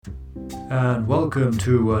And welcome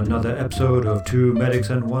to another episode of Two Medics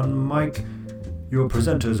and One Mic. Your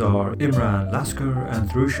presenters are Imran Lasker and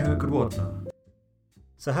Thrusha Gudwardna.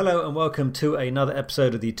 So hello and welcome to another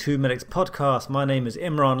episode of the Two Medics podcast. My name is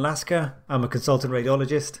Imran Lasker. I'm a consultant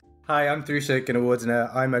radiologist. Hi, I'm Thrusha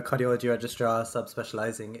Gudwardna. I'm a cardiology registrar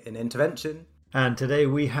subspecialising in intervention. And today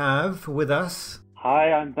we have with us...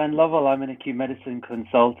 Hi, I'm Ben Lovell. I'm an acute medicine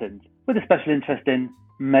consultant with a special interest in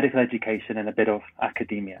medical education and a bit of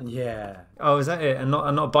academia. Yeah. Oh, is that it? And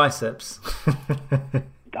not biceps?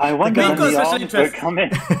 I wondered when the arms would come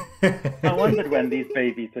in. I wondered when these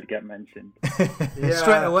babies would get mentioned. Yeah.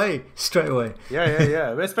 Straight away.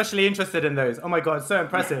 Yeah. We're especially interested in those. Oh my God, so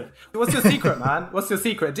impressive. What's your secret, man? What's your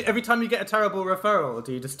secret? Every time you get a terrible referral,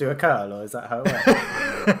 do you just do a curl, or is that how it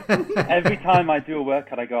works? Every time I do a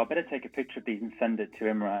workout, I go, I better take a picture of these and send it to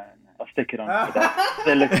Imran. I'll stick it on Twitter.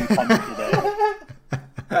 They're looking punchy there.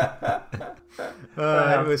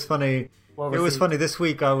 It was funny. It was funny this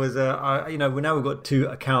week. I was, now we've got two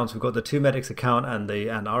accounts. We've got the Two Medics account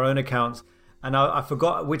and our own accounts. And I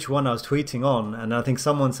forgot which one I was tweeting on. And I think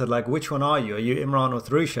someone said, like, which one are you? Are you Imran or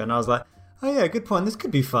Thrusha? And I was like, oh yeah, good point. This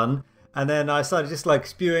could be fun. And then I started just like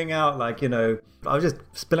spewing out, like, I was just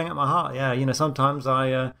spilling out my heart. Yeah, sometimes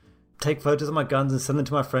I take photos of my guns and send them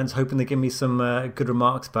to my friends, hoping they give me some good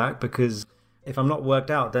remarks back. Because if I'm not worked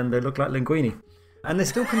out, then they look like linguini. And they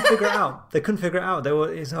still couldn't figure it out. There could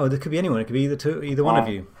be anyone. It could be either one of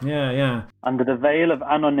you. Yeah. Under the veil of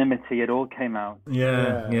anonymity, it all came out.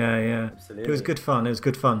 Yeah. Absolutely. It was good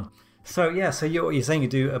fun. So you're saying you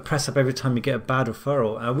do a press up every time you get a bad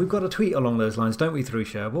referral. We've got a tweet along those lines, don't we,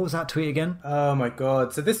 Thrusha? What was that tweet again? Oh my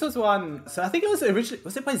God. So this was one. So I think it was originally,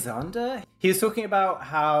 was it by Xander? He was talking about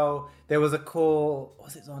how there was a call.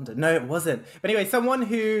 Was it Xander? No, it wasn't. But anyway, someone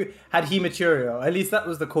who had hematuria, or at least that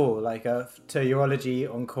was the call, like to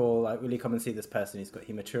urology on call, like, will you come and see this person who's got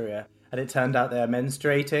hematuria? And it turned out they're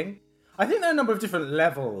menstruating. I think there are a number of different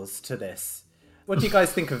levels to this. What do you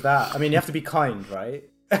guys think of that? I mean, you have to be kind, right?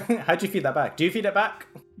 How do you feed that back? Do you feed it back?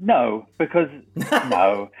 No, because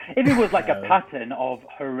no. If it was like a pattern of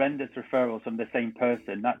horrendous referrals from the same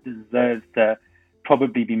person, that deserves to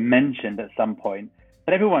probably be mentioned at some point.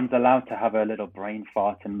 But everyone's allowed to have a little brain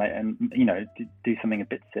fart and do something a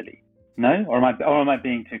bit silly. No, or am I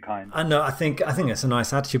being too kind? No, I think it's a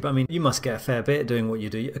nice attitude. But I mean, you must get a fair bit doing what you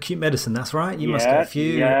do. Acute medicine, that's right. You must get a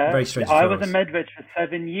few very strange referrals. I was a med-reg for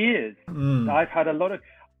 7 years. I've had a lot of.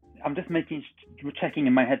 I'm just checking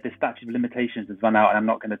in my head the statute of limitations has run out, and I'm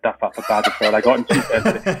not going to duff up a bad referral I got in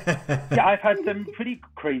 2000. Yeah, I've had some pretty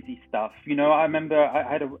crazy stuff. I remember I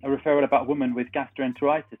had a referral about a woman with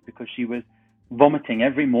gastroenteritis because she was vomiting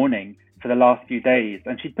every morning for the last few days,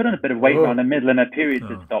 and she'd put on a bit of weight around the middle, and her periods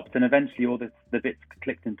had stopped, and eventually all the bits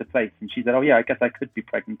clicked into place, and she said, "Oh yeah, I guess I could be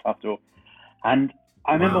pregnant after all." And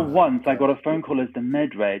I remember once I got a phone call as the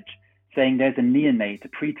med-reg saying there's a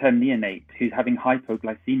preterm neonate who's having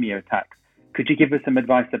hypoglycemia attacks. Could you give us some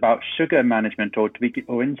advice about sugar management or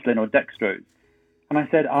insulin or dextrose? And I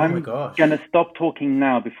said, I'm going to stop talking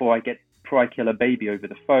now before I kill a baby over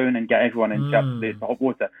the phone and get everyone in hot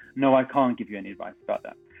water. No, I can't give you any advice about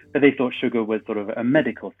that. But they thought sugar was sort of a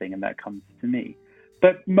medical thing, and that comes to me.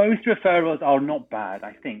 But most referrals are not bad,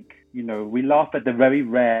 I think. We laugh at the very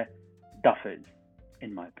rare duffers,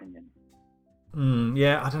 in my opinion.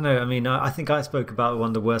 Yeah, I don't know. I mean, I think I spoke about one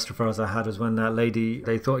of the worst referrals I had was when that lady,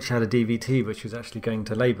 they thought she had a DVT, but she was actually going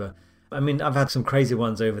to labour. I mean, I've had some crazy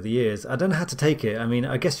ones over the years. I don't know how to take it. I mean,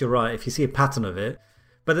 I guess you're right if you see a pattern of it.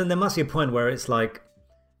 But then there must be a point where it's like,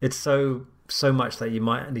 it's so much that you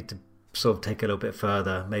might need to sort of take it a little bit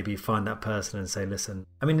further. Maybe find that person and say, listen.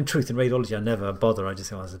 I mean, in truth, in radiology, I never bother. I just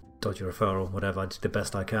think, it's a dodgy referral, whatever. I do the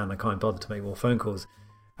best I can. I can't bother to make more phone calls.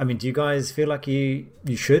 I mean, do you guys feel like you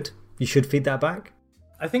should? You should feed that back?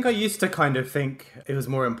 I think I used to kind of think it was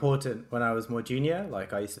more important when I was more junior.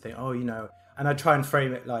 Like, I used to think, and I'd try and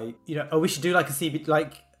frame it like, we should do like a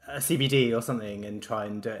CBD or something and try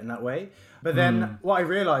and do it in that way. But then what I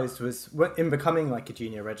realized was in becoming like a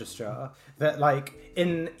junior registrar that like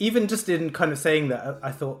even just in kind of saying that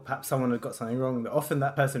I thought perhaps someone had got something wrong, that often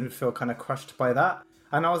that person would feel kind of crushed by that.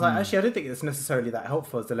 And I was like, actually, I don't think it's necessarily that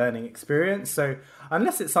helpful as a learning experience. So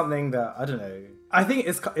unless it's something that, I don't know, I think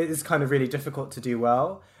it is kind of really difficult to do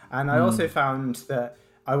well. And I also found that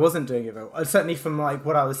I wasn't doing it very well. Certainly from like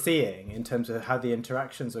what I was seeing in terms of how the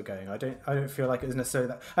interactions were going. I don't feel like it was necessarily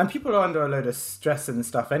that. And people are under a load of stress and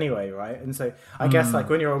stuff anyway, right? And so I guess like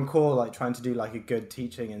when you're on call, like trying to do like a good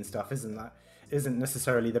teaching and stuff isn't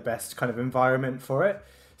necessarily the best kind of environment for it.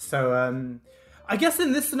 So I guess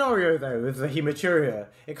in this scenario, though, with the hematuria,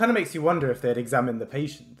 it kind of makes you wonder if they'd examined the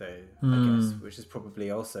patient, though, I guess, which is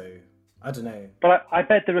probably also I don't know. But I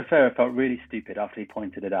bet the referrer felt really stupid after he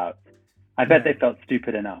pointed it out. I bet they felt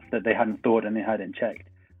stupid enough that they hadn't thought and they hadn't checked.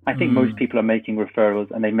 I think most people are making referrals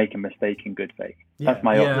and they make a mistake in good faith. That's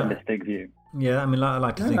my optimistic view. Yeah, I mean, I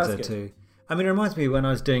like to think so too. I mean, it reminds me when I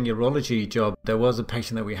was doing a urology job, there was a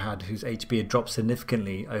patient that we had whose HB had dropped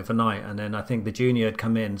significantly overnight. And then I think the junior had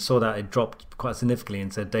come in, saw that it dropped quite significantly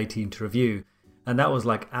and said, day team to review. And that was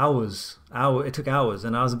like hours. It took hours.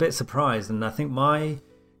 And I was a bit surprised. And I think my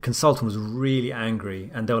consultant was really angry.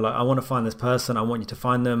 And they were like, I want to find this person. I want you to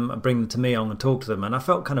find them and bring them to me. I'm going to talk to them. And I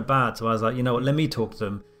felt kind of bad. So I was like, you know what, let me talk to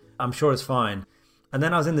them. I'm sure it's fine. And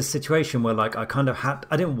then I was in this situation where like I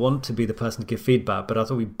didn't want to be the person to give feedback, but I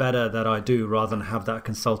thought it'd be better that I do rather than have that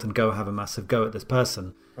consultant go have a massive go at this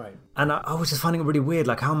person. Right. And I was just finding it really weird.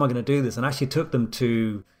 Like, how am I going to do this? And I actually took them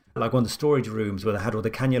to like one of the storage rooms where they had all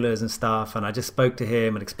the cannulas and stuff. And I just spoke to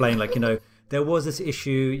him and explained like, you know, there was this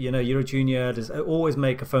issue, you know, you're a junior, just always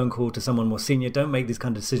make a phone call to someone more senior. Don't make these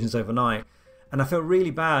kind of decisions overnight. And I felt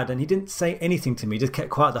really bad, and he didn't say anything to me, just kept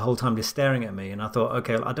quiet the whole time, just staring at me. And I thought,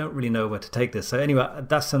 okay, I don't really know where to take this. So anyway,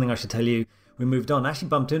 that's something I should tell you. We moved on. I actually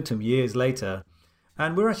bumped into him years later,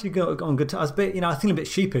 and we were actually on good terms. I was a bit, I was feeling a bit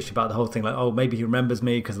sheepish about the whole thing, like, oh, maybe he remembers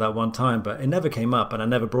me because of that one time, but it never came up, and I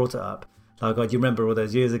never brought it up. Like, oh, do you remember all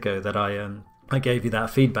those years ago that I gave you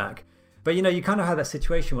that feedback? But you kind of had that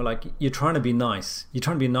situation where like you're trying to be nice. You're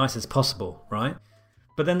trying to be nice as possible, right?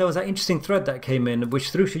 But then there was that interesting thread that came in,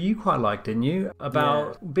 which Thrusha, you quite liked, didn't you?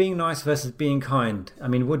 About being nice versus being kind. I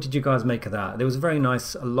mean, what did you guys make of that? There was a very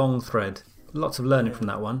nice, long thread. Lots of learning from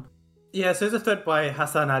that one. Yeah, so there's a thread by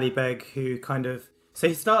Hassan Ali Beg who so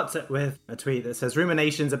he starts it with a tweet that says,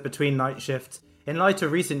 ruminations are between night shifts. In light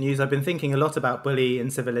of recent news, I've been thinking a lot about bully,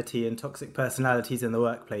 incivility and toxic personalities in the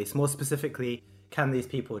workplace. More specifically, can these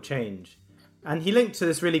people change? And he linked to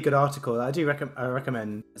this really good article that I do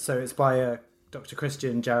recommend. So it's by Dr.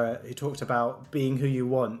 Christian Jarrett, who talked about being who you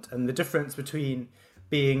want and the difference between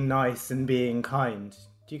being nice and being kind.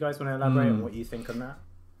 Do you guys want to elaborate on what you think on that?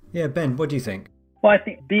 Yeah, Ben, what do you think? Well, I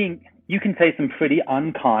think you can say some pretty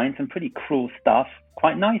unkind, some pretty cruel stuff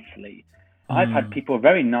quite nicely. I've had people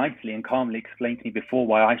very nicely and calmly explain to me before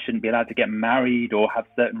why I shouldn't be allowed to get married or have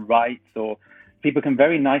certain rights, or people can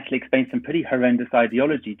very nicely explain some pretty horrendous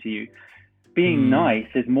ideology to you. Being nice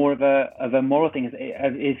is more of a moral thing.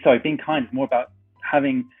 Being kind is more about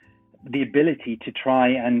having the ability to try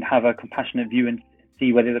and have a compassionate view and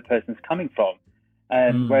see where the other person's coming from.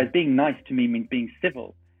 Whereas being nice to me means being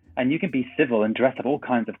civil. And you can be civil and dress up all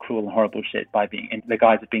kinds of cruel and horrible shit by being in the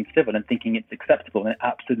guise of being civil and thinking it's acceptable, and it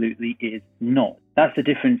absolutely is not. That's the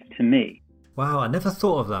difference to me. Wow, I never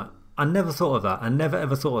thought of that. I never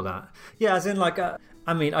ever thought of that. Yeah, as in like,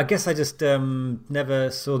 I guess I just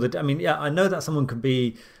never saw that. I mean, yeah, I know that someone can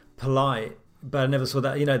be polite, but I never saw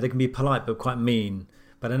that, they can be polite but quite mean.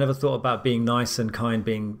 But I never thought about being nice and kind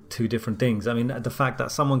being two different things. I mean, the fact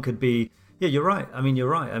that someone could be, yeah, you're right. I mean, you're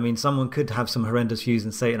right. I mean, someone could have some horrendous views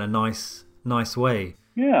and say it in a nice way.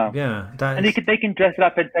 Yeah. Yeah. And they can dress it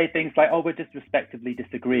up and say things like, oh, we're just respectively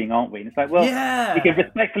disagreeing, aren't we? And it's like, well, we can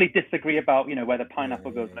respectfully disagree about, whether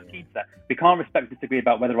pineapple goes on a pizza. We can't respectfully disagree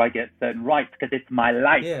about whether I get certain rights because it's my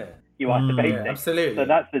life. Yeah. You are debating. Yeah, absolutely. So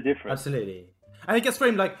that's the difference. Absolutely. And it gets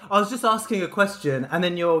framed like, I was just asking a question, and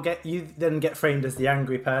then you then get framed as the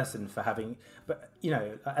angry person for having, but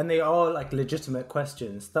and they are like legitimate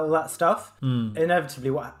questions. All that stuff.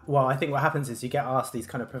 Inevitably, I think what happens is you get asked these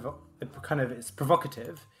kind of it's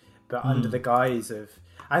provocative, but under the guise of.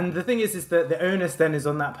 And the thing is that the onus then is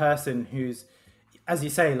on that person who's, as you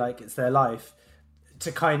say, like it's their life,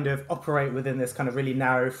 to kind of operate within this kind of really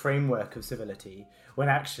narrow framework of civility, when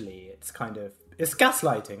actually it's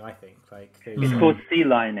gaslighting, I think. It's called sea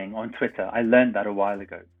lining on Twitter. I learned that a while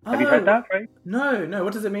ago. Have you heard that phrase? No.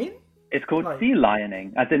 What does it mean? It's called sea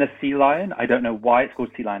lining, as in a sea lion. I don't know why it's called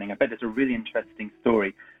sea lining. I bet it's a really interesting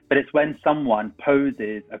story. But it's when someone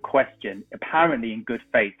poses a question, apparently in good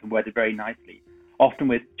faith and worded very nicely, often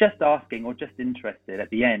with just asking or just interested at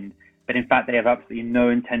the end. But in fact, they have absolutely no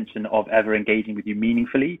intention of ever engaging with you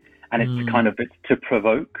meaningfully. And it's to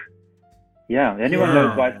provoke. Yeah, anyone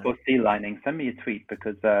knows why it's called sea lining, send me a tweet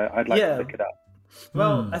because I'd like to look it up.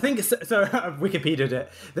 Well, I think so. I've Wikipedia'd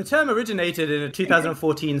it. The term originated in a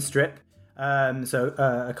 2014 strip,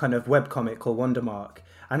 a kind of webcomic called Wondermark.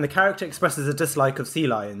 And the character expresses a dislike of sea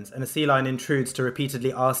lions, and a sea lion intrudes to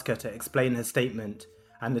repeatedly ask her to explain her statement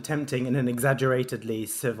and attempting in an exaggeratedly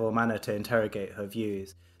civil manner to interrogate her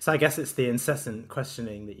views. So I guess it's the incessant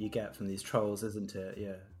questioning that you get from these trolls, isn't it?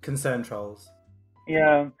 Yeah. Concerned trolls.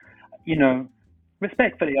 Yeah.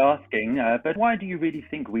 Respectfully asking, but why do you really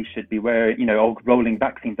think we should be rolling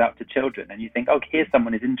vaccines out to children? And you think, here's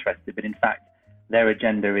someone who's interested, but in fact, their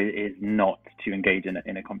agenda is not to engage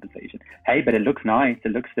in a conversation. Hey, but it looks nice.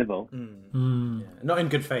 It looks civil. Yeah. Not in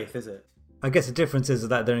good faith, is it? I guess the difference is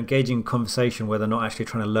that they're engaging in conversation where they're not actually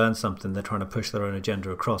trying to learn something. They're trying to push their own agenda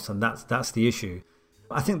across, and that's the issue.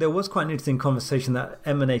 I think there was quite an interesting conversation that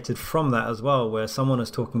emanated from that as well, where someone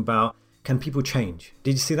was talking about, can people change?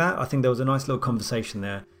 Did you see that? I think there was a nice little conversation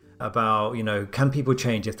there about, can people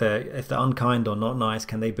change if they're unkind or not nice?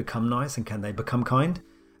 Can they become nice and can they become kind?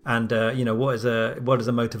 And what is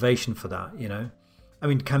a motivation for that? I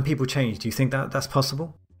mean, can people change? Do you think that that's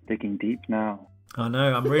possible? Digging deep now. I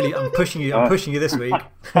know. I'm pushing you. I'm pushing you this week.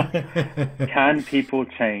 Can people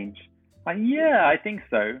change? Yeah, I think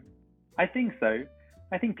so. I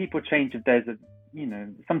think people change if there's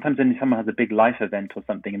sometimes when someone has a big life event or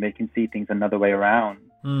something and they can see things another way around.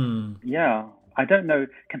 Yeah, I don't know.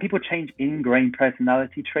 Can people change ingrained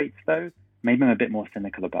personality traits though? Maybe I'm a bit more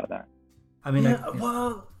cynical about that. I mean,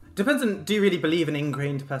 well, depends on, do you really believe in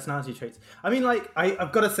ingrained personality traits? I mean, like,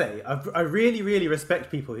 I've got to say, I really, really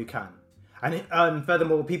respect people who can. And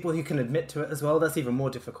furthermore, people who can admit to it as well, that's even more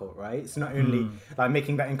difficult, right? It's not only like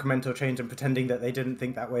making that incremental change and pretending that they didn't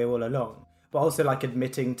think that way all along, but also like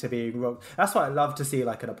admitting to being wrong. That's why I love to see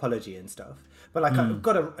like an apology and stuff. But like I've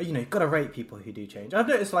got to, got to rate people who do change. I've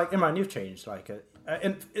noticed like, Imran, you've changed like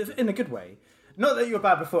in a good way. Not that you were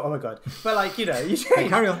bad before, oh my God, but like, you change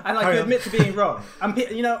carry on, and like you admit to being wrong. And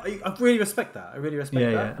I really respect that. I really respect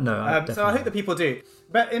that. Yeah, no, so I hope that people do.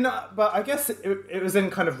 But I guess it was in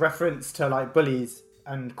kind of reference to like bullies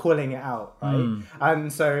and calling it out, right?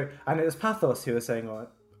 And it was Pathos who was saying,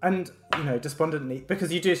 and despondently,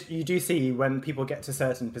 because you do see when people get to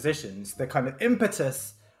certain positions, the kind of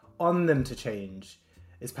impetus on them to change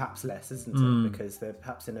is perhaps less, isn't it? Because they're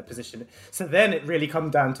perhaps in a position. So then it really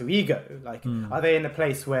comes down to ego. Like, are they in a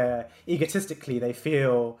place where egotistically they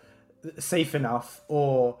feel safe enough,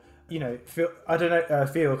 or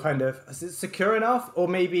feel kind of secure enough, or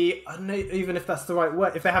maybe I don't know even if that's the right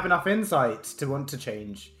word. If they have enough insight to want to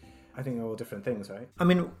change. I think they're all different things, right? I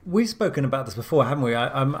mean, we've spoken about this before, haven't we?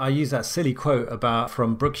 I used that silly quote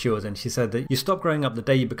from Brooke Shields, and she said that you stop growing up the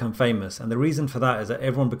day you become famous. And the reason for that is that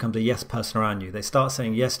everyone becomes a yes person around you. They start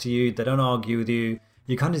saying yes to you. They don't argue with you.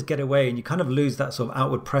 You kind of just get away, and you kind of lose that sort of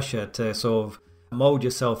outward pressure to sort of mold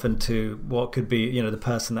yourself into what could be, the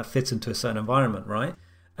person that fits into a certain environment, right?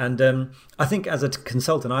 And I think as a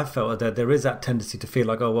consultant, I've felt that there is that tendency to feel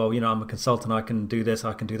like, oh, well, I'm a consultant. I can do this.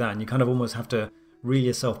 I can do that. And you kind of almost have to reel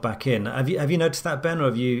yourself back in. Have you noticed that, Ben, or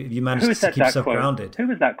have you managed to keep yourself grounded? Who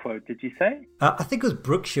was that quote? Did you say? I think it was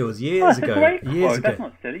Brooke Shields years ago. Great quote. That's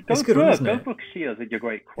not silly. Go Brooke Shields with your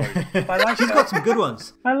great quote. She's got some good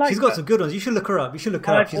ones. She's got some good ones. You should look her up. She's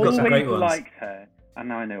got some great ones. I've always liked her, and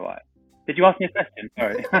now I know why. Did you ask me a question?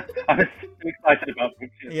 Sorry. I was so excited about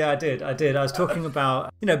Brooke Shields. Yeah, I did. I was talking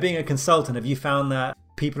about, being a consultant. Have you found that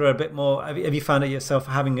people are a bit more, have you found it yourself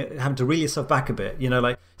having to reel yourself back a bit?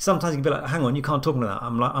 Like sometimes you can be like, hang on, you can't talk about that.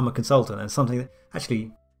 I'm a consultant, and something that,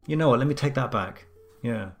 actually, let me take that back.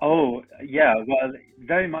 Yeah. Oh, yeah. Well,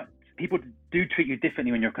 very much. People do treat you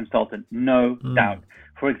differently when you're a consultant, no doubt.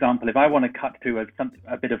 For example, if I want to cut through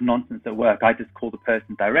a bit of nonsense at work, I just call the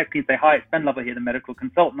person directly and say, hi, it's Ben Lover here, the medical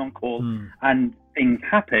consultant on call. And things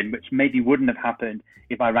happen, which maybe wouldn't have happened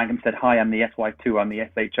if I rang and said, hi, I'm the SY2, I'm the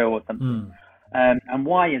SHO or something. And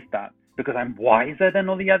why is that? Because I'm wiser than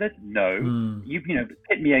all the others? No. You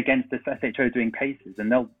pit me against the SHO doing cases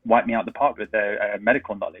and they'll wipe me out the park with their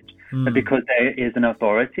medical knowledge. But because there is an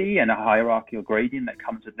authority and a hierarchical gradient that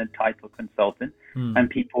comes with the title consultant, and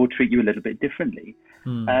people treat you a little bit differently.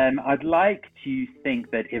 I'd like to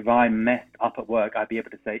think that if I messed up at work, I'd be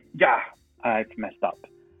able to say, yeah, I've messed up,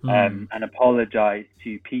 and apologize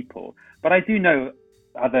to people. But I do know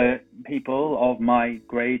other people of my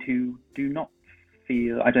grade who do not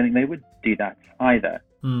feel, I don't think they would do that either.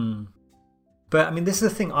 But I mean, this is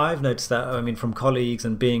the thing I've noticed that, from colleagues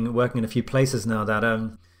and working in a few places now that,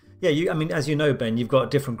 as you know, Ben, you've got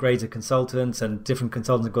different grades of consultants, and different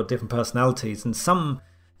consultants have got different personalities, and some,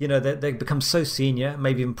 they become so senior,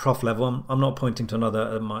 maybe even prof level. I'm not pointing to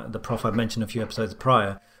the prof I've mentioned a few episodes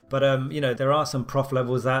prior, but there are some prof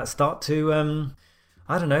levels that start to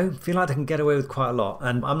I don't know, feel like they can get away with quite a lot.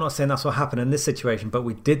 And I'm not saying that's what happened in this situation, but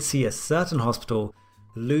we did see a certain hospital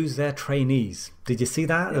lose their trainees. Did you see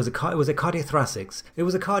that? It was a cardiothoracics. It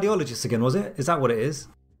was a cardiologist again, was it? Is that what it is?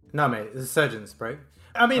 No, mate, it's surgeons, bro.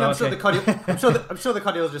 I'm sure the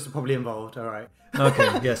cardiologists are probably involved. All right.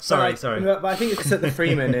 Okay. Yes. Sorry. But I think it's at the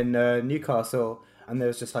Freeman in Newcastle, and there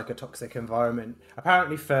was just like a toxic environment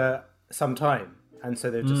apparently for some time. and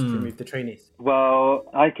so they've just removed the trainees? Well,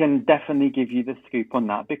 I can definitely give you the scoop on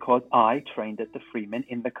that because I trained at the Freeman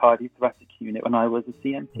in the cardiothoracic unit when I was a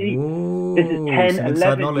CMT. Ooh, this is 10,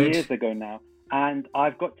 11 knowledge. years ago now. And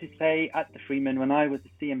I've got to say, at the Freeman, when I was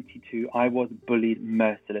a CMT2, I was bullied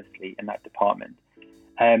mercilessly in that department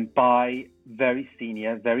by very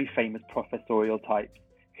senior, very famous professorial types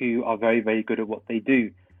who are very, very good at what they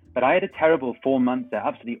do. But I had a terrible 4 months there,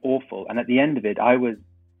 absolutely awful. And at the end of it, I was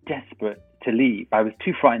desperate to leave. I was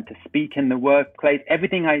too frightened to speak in the workplace.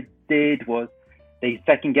 Everything I did was, they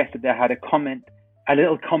second guessed it. They had a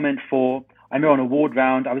little comment for, I remember on a ward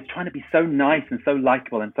round, I was trying to be so nice and so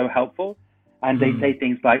likable and so helpful. And they say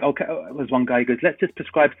things like, okay, there was one guy who goes, let's just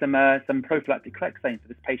prescribe some prophylactic clexane for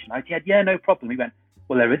this patient. I said, yeah, no problem. He went,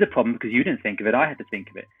 well, there is a problem because you didn't think of it. I had to think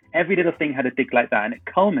of it. Every little thing had a dig like that. And it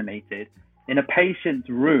culminated in a patient's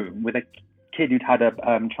room with a kid who'd had a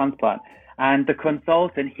transplant. And the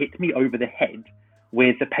consultant hit me over the head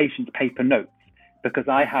with the patient's paper notes because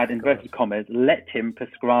I had, inverted commas, let him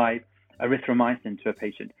prescribe erythromycin to a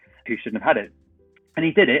patient who shouldn't have had it. And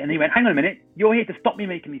he did it. And he went, hang on a minute, you're here to stop me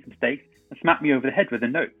making these mistakes, and smacked me over the head with a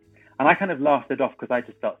note. And I kind of laughed it off because I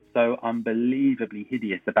just felt so unbelievably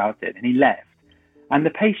hideous about it. And he left. And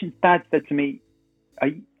the patient's dad said to me,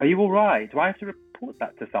 are you all right? Do I have to report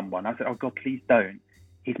that to someone? I said, oh God, please don't.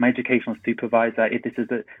 He's my educational supervisor.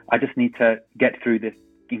 I just need to get through this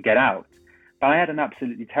and get out. But I had an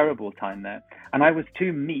absolutely terrible time there. And I was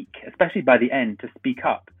too meek, especially by the end, to speak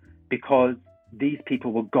up because these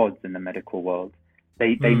people were gods in the medical world.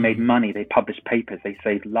 They made money, they published papers, they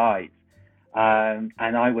saved lives. And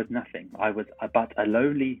I was nothing. I was but a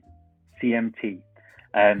lowly CMT,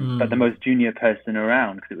 but the most junior person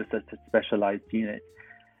around because it was such a specialized unit.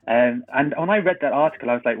 And when I read that article,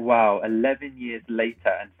 I was like, wow, 11 years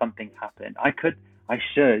later and something's happened. I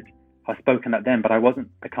should have spoken up then, but I wasn't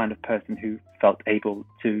the kind of person who felt able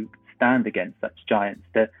to stand against such giants.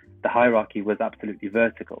 The hierarchy was absolutely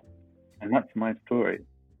vertical. And that's my story.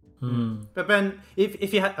 But Ben,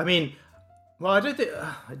 if you had, I mean, well, I don't think,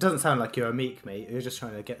 it doesn't sound like you're a meek, mate. You're just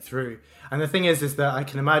trying to get through. And the thing is that I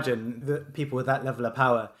can imagine that people with that level of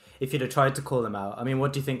power, if you'd have tried to call them out, I mean,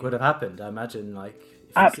 what do you think would have happened? I imagine, like...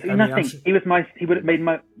 Absolutely nothing. They would have made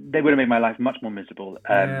my life much more miserable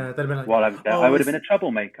while I was there. I would have been a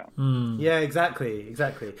troublemaker. Yeah, exactly.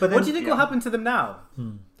 But what do you think will happen to them now?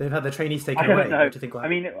 They've had the trainees taken away. I don't know. What do you think will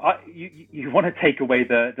happen? I mean, you want to take away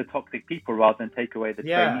the toxic people rather than take away the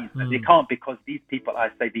trainees. But you can't because these people, I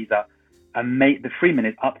say these are the Freeman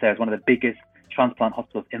is up there as one of the biggest transplant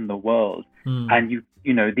hospitals in the world. And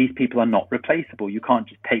you know, these people are not replaceable. You can't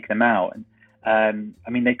just take them out. And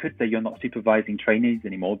I mean, they could say you're not supervising trainees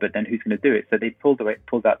anymore, but then who's going to do it? So they pulled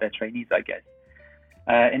out their trainees, I guess.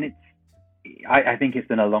 And I think it's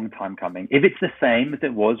been a long time coming. If it's the same as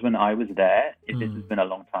it was when I was there, this has been a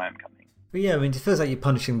long time coming. But yeah, I mean, it feels like you're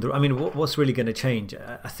punishing I mean, what's really going to change?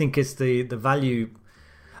 I think it's the value.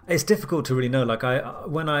 It's difficult to really know. Like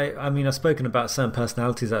I've spoken about certain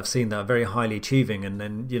personalities that I've seen that are very highly achieving, and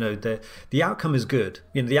then the outcome is good.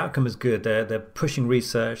 The outcome is good. They're pushing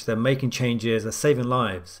research, they're making changes, they're saving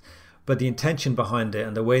lives, but the intention behind it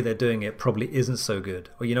and the way they're doing it probably isn't so good.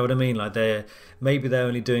 Or you know what I mean? Like maybe they're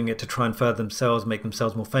only doing it to try and further themselves, make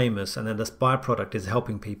themselves more famous, and then this byproduct is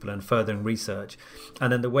helping people and furthering research.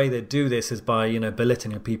 And then the way they do this is by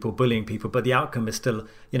belittling people, bullying people, but the outcome is still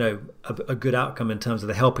a good outcome in terms of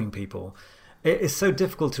the helping people. It's so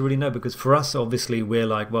difficult to really know because for us, obviously, we're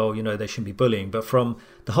like, well, they shouldn't be bullying. But from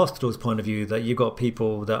the hospital's point of view, that you've got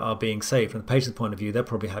people that are being saved. From the patient's point of view, they're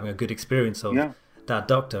probably having a good experience of that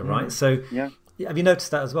doctor, right? So have you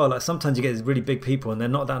noticed that as well? Like sometimes you get these really big people and they're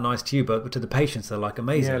not that nice to you, but to the patients they're like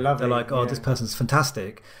amazing. They're like, oh, this person's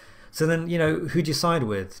fantastic. So then, who do you side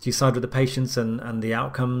with? Do you side with the patients and the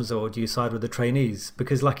outcomes, or do you side with the trainees?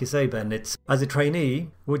 Because like you say, Ben, it's as a trainee,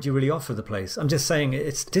 what do you really offer the place? I'm just saying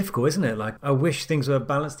it's difficult, isn't it? Like I wish things were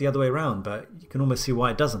balanced the other way around, but you can almost see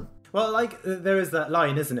why it doesn't. Well, like there is that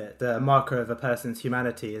line, isn't it? The marker of a person's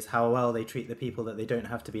humanity is how well they treat the people that they don't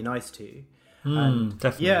have to be nice to.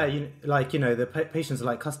 Definitely. Yeah, the patients are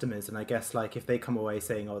like customers, and I guess like if they come away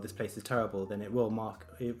saying, "Oh, this place is terrible," then it will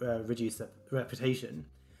reduce their reputation.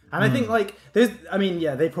 And I think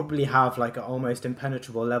they probably have like an almost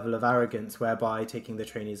impenetrable level of arrogance, whereby taking the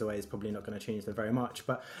trainees away is probably not going to change them very much.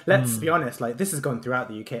 But let's be honest, like this has gone throughout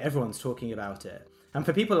the UK. Everyone's talking about it, and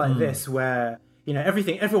for people like this, where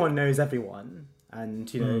everyone knows everyone. And,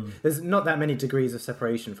 there's not that many degrees of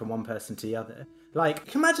separation from one person to the other. Like,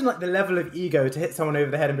 can you imagine, like, the level of ego to hit someone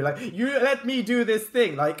over the head and be like, you let me do this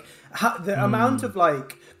thing? Like, the amount of,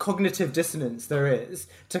 like, cognitive dissonance there is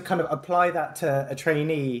to kind of apply that to a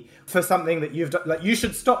trainee for something that you've done. Like, you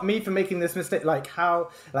should stop me from making this mistake. Like, how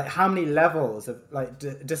many levels of, like,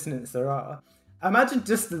 dissonance there are. Imagine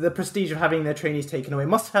just the prestige of having their trainees taken away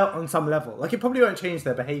must hurt on some level. Like, it probably won't change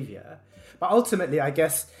their behaviour. But ultimately, I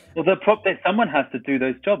guess... Well, someone has to do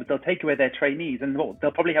those jobs. They'll take away their trainees, and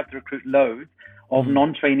they'll probably have to recruit loads of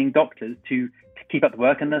non-training doctors to keep up the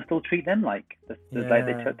work, and they'll still treat them like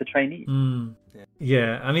they took the trainees.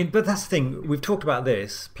 Yeah, I mean, but that's the thing. We've talked about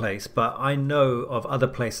this place, but I know of other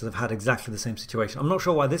places that have had exactly the same situation. I'm not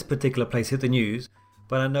sure why this particular place hit the news,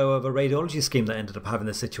 but I know of a radiology scheme that ended up having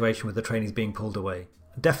this situation with the trainees being pulled away.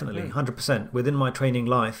 Definitely, 100%. Within my training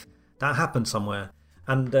life, that happened somewhere.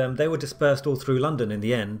 And they were dispersed all through London in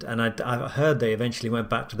the end, and I heard they eventually went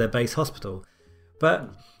back to their base hospital. But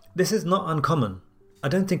this is not uncommon. I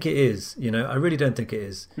don't think it is, I really don't think it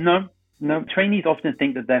is. No. Trainees often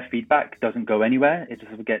think that their feedback doesn't go anywhere. It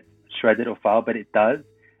just gets shredded or filed, but it does.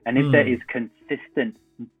 And if there is consistent,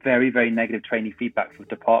 very, very negative trainee feedback from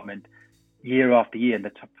the department year after year, and the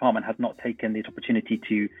department has not taken the opportunity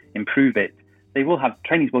to improve it,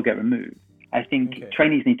 trainees will get removed. I think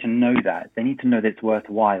trainees need to know that. They need to know that it's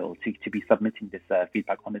worthwhile to be submitting this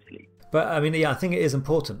feedback honestly. But I mean, I think it is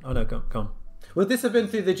important. Oh no, go on. Will this have been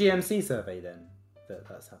through the GMC survey then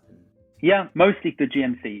that's happened? Yeah, mostly through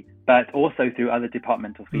GMC, but also through other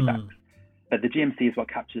departmental feedbacks. But the GMC is what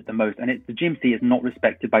captures it the most. And the GMC is not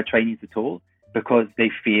respected by trainees at all because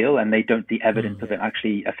they feel and they don't see evidence of it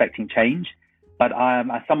actually affecting change. But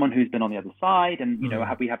as someone who's been on the other side, and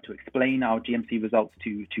we have to explain our GMC results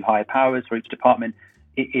to higher powers for each department,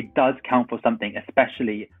 it does count for something,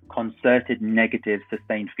 especially concerted negative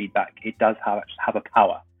sustained feedback. It does have a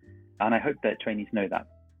power, and I hope that trainees know that.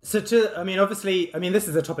 So this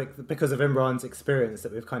is a topic because of Imran's experience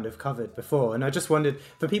that we've kind of covered before. And I just wondered,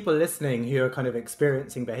 for people listening who are kind of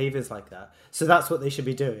experiencing behaviours like that, so that's what they should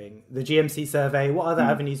be doing. The GMC survey, what other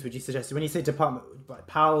avenues would you suggest? When you say department, like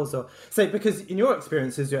PALS, or say, because in your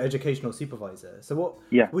experience as your educational supervisor, so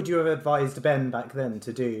what would you have advised Ben back then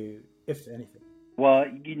to do, if anything? Well,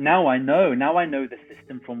 now I know the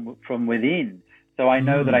system from within. So I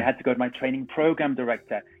know that I had to go to my training program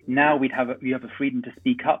director. Now we have a freedom to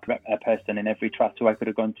speak up person in every trust who I could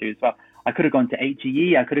have gone to as well. I could have gone to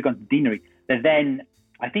HEE, I could have gone to deanery. But then,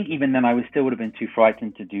 I think even then I still would have been too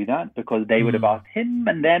frightened to do that because they would have asked him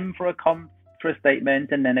and them for a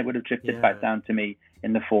statement, and then it would have drifted back down to me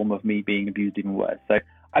in the form of me being abused even worse. So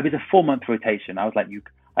I was a 4-month rotation. I was like,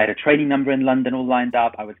 I had a training number in London all lined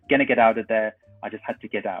up. I was going to get out of there. I just had to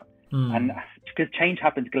get out. And because change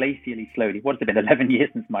happens glacially slowly. What has it been, 11 years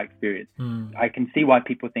since my experience? I can see why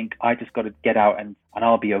people think I just got to get out and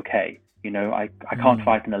I'll be okay. I can't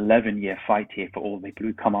fight an 11-year fight here for all the people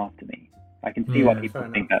who come after me. I can see why people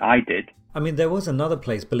think that I did. I mean, there was another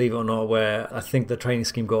place, believe it or not, where I think the training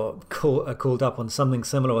scheme got called up on something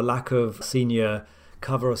similar, a lack of senior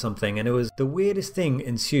cover or something, and it was the weirdest thing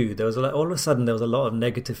ensued. There was all of a sudden there was a lot of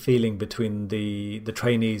negative feeling between the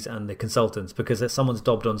trainees and the consultants because someone's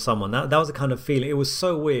dobbed on someone. That was the kind of feeling. It was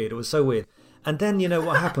so weird. And then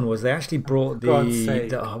what happened was they actually brought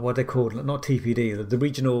the what they called, not TPD, the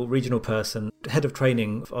regional person, head of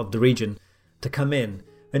training of the region, to come in.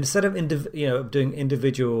 And instead of doing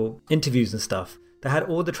individual interviews and stuff, they had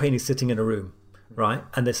all the trainees sitting in a room. Right,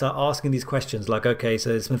 and they start asking these questions like, okay,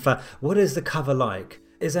 so in fact, what is the cover like?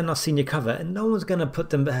 Is there not senior cover? And no one's going to put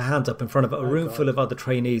their hands up in front of a room full of other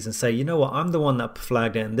trainees and say, you know what, I'm the one that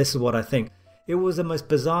flagged it and this is what I think. It was the most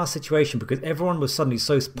bizarre situation because everyone was suddenly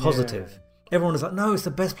so positive. Everyone was like, no, it's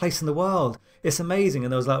the best place in the world. It's amazing.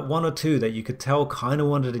 And there was like one or two that you could tell kind of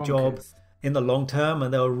wanted a job in the long term,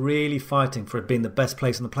 and they were really fighting for it being the best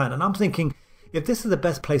place on the planet. And I'm thinking, if this is the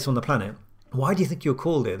best place on the planet, why do you think you're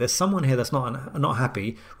called here? There's someone here that's not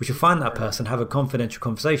happy. We should find that person, have a confidential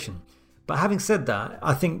conversation. But having said that,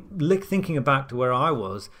 I think thinking back to where I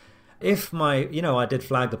was, if I did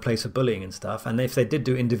flag the place for bullying and stuff, and if they did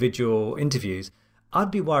do individual interviews,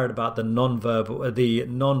 I'd be worried about the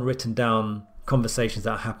non-written down conversations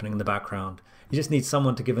that are happening in the background. You just need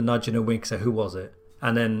someone to give a nudge and a wink, say, who was it?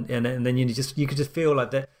 And then you could just feel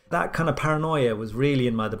like that kind of paranoia was really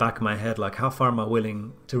in the back of my head, like how far am I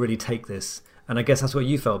willing to really take this? And I guess that's what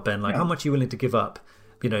you felt, Ben, like how much are you willing to give up,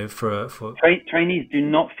 for... Trainees do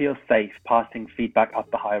not feel safe passing feedback up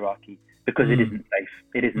the hierarchy because it isn't safe.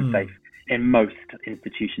 It isn't safe in most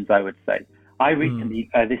institutions, I would say. I recently,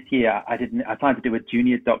 this year, I tried to do a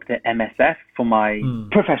junior doctor MSF for my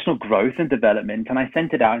professional growth and development. And I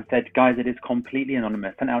sent it out and said, guys, it is completely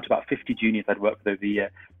anonymous. Sent out to about 50 juniors I'd worked with over the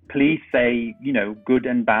year. Please say, good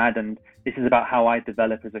and bad. And this is about how I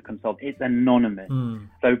develop as a consultant. It's anonymous.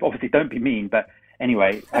 So obviously don't be mean. But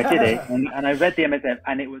anyway, I did it. And I read the MSF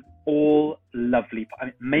and it was all lovely. I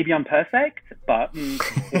mean, maybe I'm perfect, but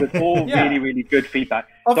it was all really, really good feedback.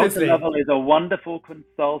 Obviously. Dr. Lovell is a wonderful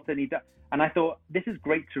consultant. And I thought, this is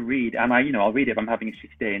great to read. And I'll read it if I'm having a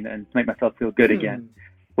shitty day and to make myself feel good again.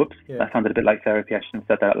 Whoops, that sounded a bit like therapy. I shouldn't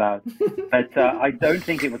have said that out loud. But I don't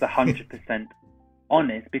think it was 100%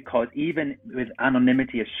 honest, because even with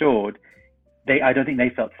anonymity assured, I don't think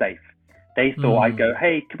they felt safe. They thought I'd go,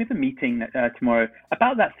 hey, can we have a meeting tomorrow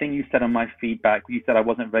about that thing you said on my feedback? You said I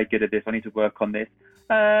wasn't very good at this. I need to work on this.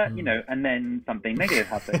 And then something negative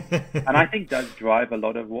happens. And I think does drive a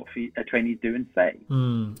lot of what trainees do and say.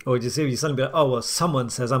 Or you suddenly be like, oh, well, someone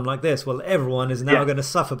says I'm like this. Well, everyone is now going to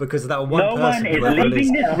suffer because of that one person. No one is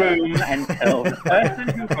leaving this room until the person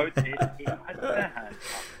who wrote it has their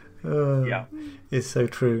hands up. It's so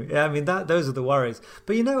true. Yeah, I mean, those are the worries.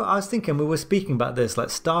 But I was thinking, we were speaking about this, like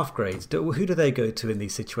staff grades. Who do they go to in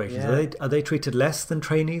these situations? Are they treated less than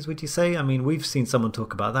trainees, would you say? I mean, we've seen someone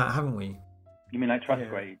talk about that, haven't we? You mean like trust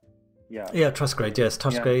grades? Yeah, trust grades. Yes,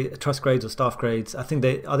 trust grades or staff grades. I think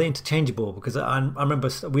are they interchangeable? Because I remember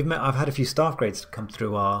I've had a few staff grades come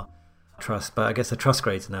through our trust, but I guess they're trust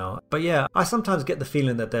grades now. But yeah, I sometimes get the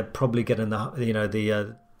feeling that they're probably getting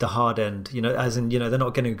the hard end, as in, they're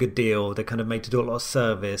not getting a good deal. They're kind of made to do a lot of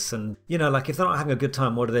service, and like if they're not having a good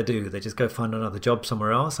time, what do? They just go find another job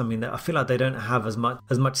somewhere else. I mean, I feel like they don't have as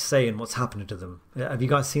much say in what's happening to them. Have you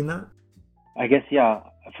guys seen that? I guess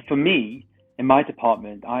for me, in my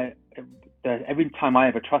department, every time I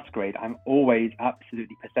have a trust grade, I'm always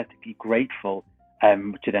absolutely pathetically grateful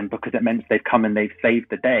to them, because it meant they've come and they've saved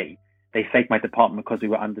the day. They saved my department because we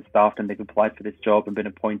were understaffed, and they've applied for this job and been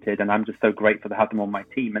appointed. And I'm just so grateful to have them on my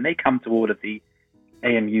team. And they come to all of the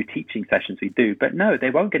AMU teaching sessions we do. But no, they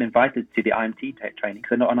won't get invited to the IMT training because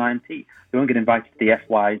they're not an IMT. They won't get invited to the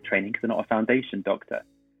FY training because they're not a foundation doctor.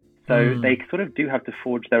 So they sort of do have to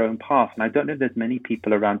forge their own path. And I don't know if there's many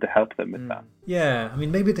people around to help them with that. Yeah, I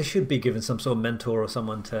mean, maybe they should be given some sort of mentor or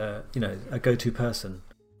someone to, a go-to person.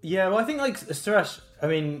 Yeah, well, I think like Suresh, I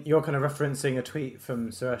mean, you're kind of referencing a tweet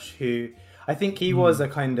from Suresh, who I think he was a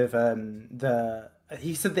kind of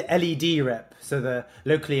he said the LED rep, so the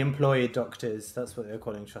locally employed doctors. That's what they're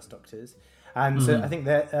calling trust doctors. And so I think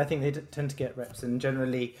they tend to get reps. And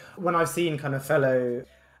generally, when I've seen kind of fellow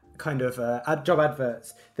kind of job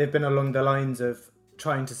adverts, they've been along the lines of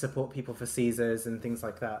trying to support people for Caesars and things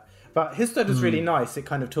like that. But his thread was really nice. It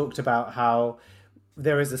kind of talked about how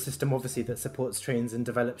there is a system, obviously, that supports, trains and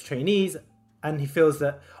develops trainees. And he feels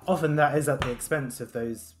that often that is at the expense of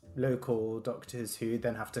those local doctors who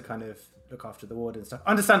then have to kind of look after the ward and stuff.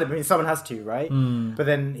 Understandably, I mean, someone has to, right? But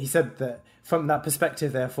then he said that from that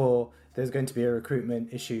perspective, therefore, there's going to be a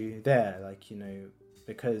recruitment issue there. Like,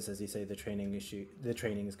 because, as you say, the training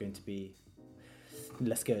is going to be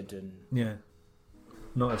less good. And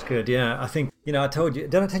not as good. I think, did I tell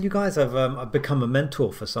you guys I've become a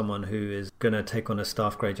mentor for someone who is going to take on a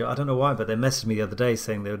staff grade job? I don't know why, but they messaged me the other day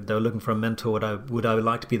saying they were looking for a mentor. Would I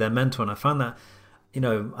like to be their mentor? And I found that,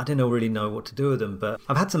 I didn't really know what to do with them, but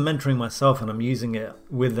I've had some mentoring myself and I'm using it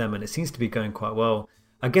with them and it seems to be going quite well.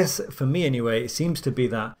 I guess for me anyway, it seems to be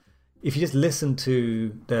that if you just listen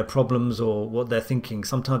to their problems or what they're thinking,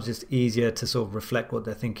 sometimes it's easier to sort of reflect what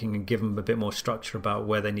they're thinking and give them a bit more structure about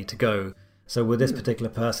where they need to go. So with this particular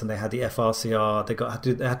person, they had the FRCR, they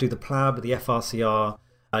had to do the PLAB, the FRCR,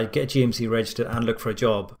 get GMC registered and look for a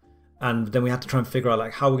job. And then we had to try and figure out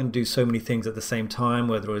like how we're going to do so many things at the same time,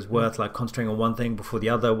 whether it was worth like concentrating on one thing before the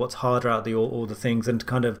other, what's harder out of all the things, and to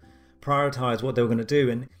kind of prioritize what they were going to do.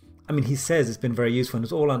 And I mean, he says it's been very useful and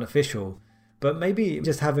it's all unofficial, but maybe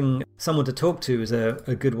just having someone to talk to is a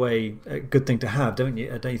good thing to have, don't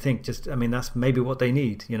you think? That's maybe what they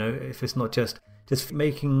need, if it's not just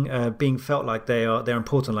making being felt like they're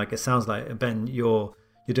important, like it sounds like, Ben, you're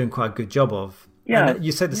doing quite a good job of. Yeah. And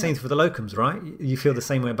you said the same for the locums, right? You feel the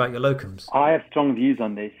same way about your locums. I have strong views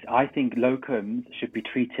on this. I think locums should be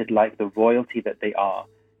treated like the royalty that they are,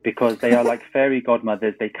 because they are like fairy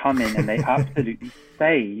godmothers. They come in and they absolutely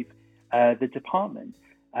save the department.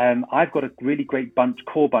 I've got a really great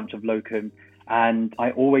core bunch of locums, and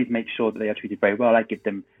I always make sure that they are treated very well. I give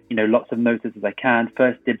them, lots of notice as I can,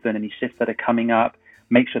 first dibs on any shifts that are coming up,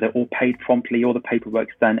 make sure they're all paid promptly, all the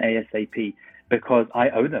paperwork's done ASAP, because I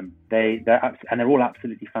owe them. They're all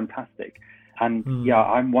absolutely fantastic. And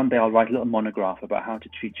one day I'll write a little monograph about how to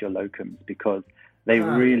treat your locums, because They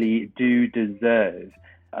really do deserve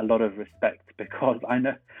a lot of respect, because I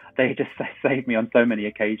know they just saved me on so many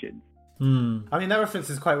occasions. I mean, that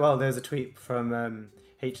references quite well. There's a tweet from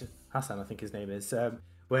H. Hassan, I think his name is,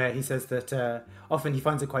 where he says that often he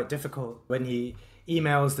finds it quite difficult when he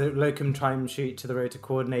emails the locum timesheet to the rota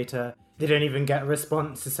coordinator. They don't even get a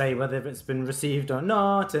response to say whether it's been received or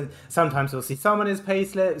not, and sometimes we'll see someone his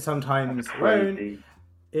payslip, sometimes won't.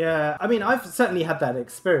 Yeah, I mean, I've certainly had that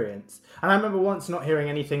experience, and I remember once not hearing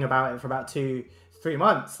anything about it for about 2-3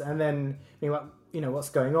 months, and then being like, what's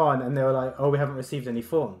going on? And they were like, oh, we haven't received any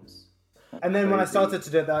forms. And then when I started to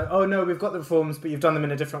do that, oh no, we've got the forms, but you've done them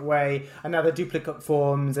in a different way, and now they're duplicate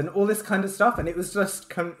forms and all this kind of stuff, and it was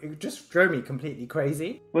it just drove me completely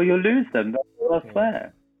crazy. Well, you'll lose them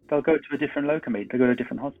elsewhere. They'll go to a different locum aid. They'll go to a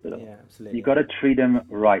different hospital. Yeah, absolutely. You've got to treat them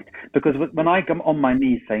right. Because when I come on my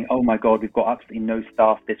knees saying, oh my God, we've got absolutely no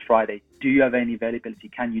staff this Friday, do you have any availability?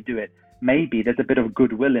 Can you do it? Maybe there's a bit of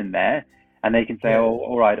goodwill in there, and they can say, oh,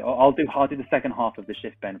 all right, I'll do the second half of the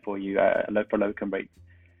shift, Ben, for you for locum rates.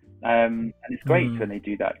 And it's great when they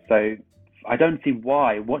do that. So I don't see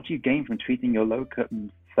why. What do you gain from treating your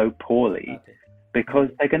locums so poorly? Because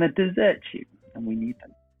they're going to desert you, and we need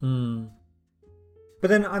them. But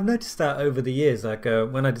then I've noticed that over the years, like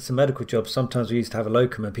when I did some medical jobs, sometimes we used to have a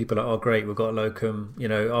locum and people are like, oh great, we've got a locum,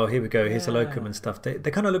 oh here we go, here's a locum and stuff. They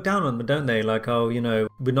kind of look down on them, don't they? Like, oh,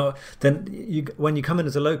 we're not. Then when you come in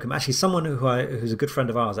as a locum, actually someone who's a good friend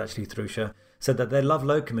of ours, actually, Thrusha, said that they love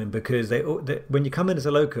locuming because they when you come in as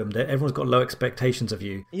a locum, everyone's got low expectations of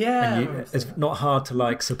you. Yeah. And it's not hard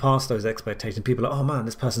to surpass those expectations. People are like, oh man,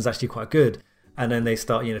 this person's actually quite good. And then they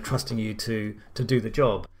start, trusting you to do the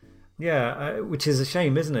job. Yeah, which is a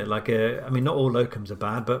shame, isn't it? Not all locums are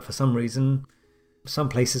bad, but for some reason, some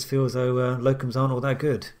places feel as though locums aren't all that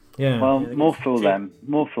good. Yeah. Well, more fool them.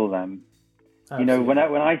 Absolutely.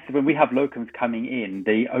 When we have locums coming in,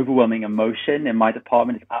 the overwhelming emotion in my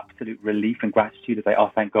department is absolute relief and gratitude. It's like, oh,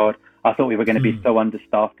 thank God. I thought we were going to be so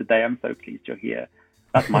understaffed today. I'm so pleased you're here.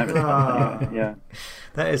 That's my response. Yeah.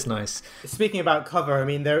 That is nice. Speaking about cover, I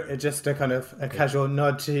mean, there just a kind of a casual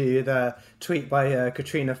nod to the tweet by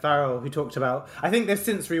Katrina Farrell, who talked about, I think they've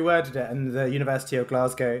since reworded it, and the University of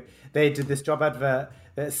Glasgow, they did this job advert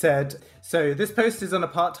that said, so this post is on a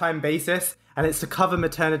part-time basis, and it's to cover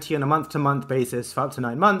maternity on a month-to-month basis for up to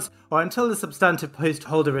 9 months, or until the substantive post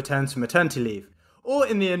holder returns from maternity leave, or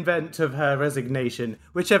in the event of her resignation,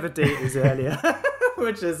 whichever date is earlier,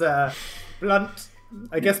 which is blunt.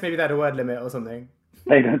 I guess maybe they had a word limit or something.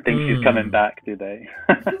 They don't think she's coming back, do they?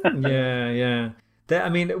 Yeah.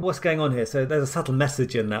 What's going on here? So there's a subtle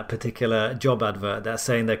message in that particular job advert that's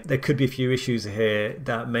saying that there could be a few issues here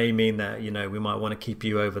that may mean that, we might want to keep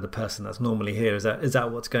you over the person that's normally here. Is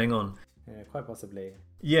that what's going on? Yeah, quite possibly.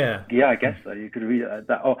 Yeah. Yeah, I guess so. You could read it like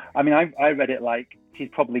that. Oh, I read it like she's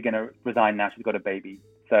probably going to resign now. She's got a baby.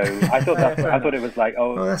 So I thought it was like,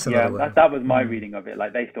 that was my reading of it.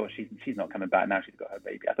 Like they thought she's not coming back now. She's got her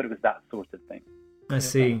baby. I thought it was that sort of thing. I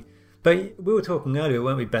see. But we were talking earlier,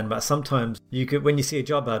 weren't we, Ben, about sometimes when you see a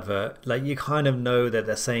job advert, like you kind of know that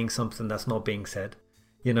they're saying something that's not being said.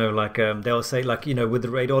 They'll say with the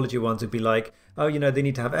radiology ones, it'd be like, oh, they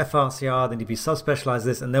need to have FRCR, they need to be subspecialized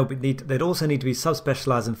this, and they'd also need to be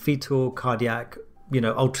subspecialized in fetal cardiac,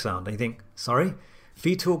 ultrasound. And you think, sorry?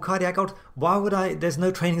 Fetal cardiac ultrasound? Why would I? There's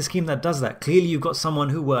no training scheme that does that. Clearly, you've got someone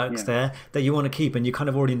who works there that you want to keep, and you kind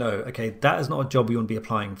of already know, okay, that is not a job you want to be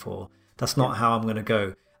applying for. That's not how I'm going to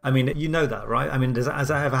go. You know that, right? Has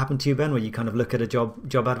that ever happened to you, Ben, where you kind of look at a job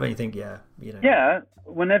advert and you think, Yeah,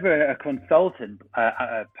 whenever a consultant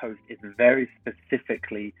post is very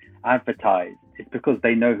specifically advertised, it's because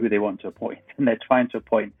they know who they want to appoint, and they're trying to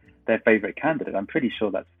appoint their favorite candidate. I'm pretty sure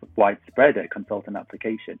that's widespread at consultant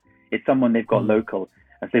application. It's someone they've got local,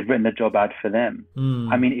 as they've written the job ad for them.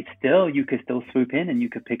 You could still swoop in and you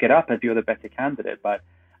could pick it up if you're the better candidate.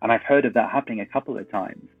 And I've heard of that happening a couple of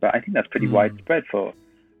times, but I think that's pretty widespread for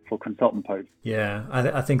consultant posts. Yeah,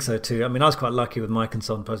 I think so too. I was quite lucky with my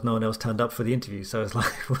consultant post. No one else turned up for the interview, so it's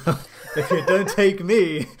like, well, if you don't take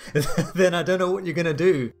me, then I don't know what you're going to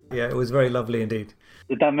do. Yeah, it was very lovely indeed.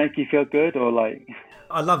 Did that make you feel good, or like?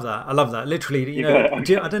 I love that. Literally, I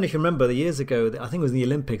don't know if you remember the years ago, I think it was in the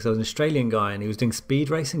Olympics, there was an Australian guy and he was doing speed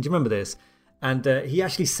racing. Do you remember this? And he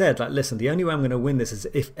actually said, like, listen, the only way I'm going to win this is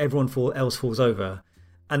if everyone else falls over.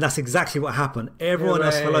 And that's exactly what happened. Everyone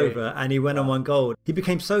else fell over and he went on one gold. He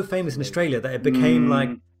became so famous in Australia that it became like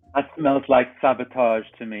That smells like sabotage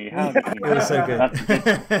to me. How did It was so good. That's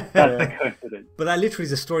a coincidence. But that literally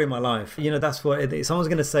is a story of my life. You know, that's what someone's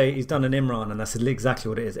going to say. He's done an Imran, and that's exactly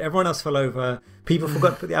what it is. Everyone else fell over. People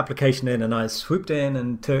forgot to put the application in, and I swooped in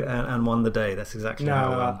and won the day. That's exactly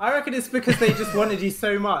how. I reckon it's because they just wanted you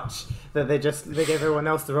so much that they gave everyone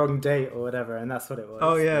else the wrong date or whatever, and that's what it was.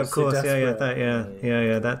 Oh yeah, of course,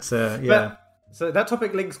 yeah. That's yeah. So that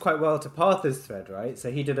topic links quite well to Parther's thread, right? So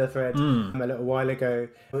he did a thread a little while ago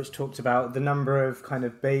which talked about the number of kind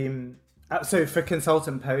of BAME... So for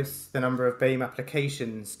consultant posts, the number of BAME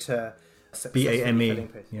applications to... BAME.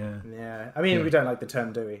 Yeah. I mean, we don't like the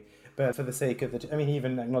term, do we? But for the sake of the... I mean, he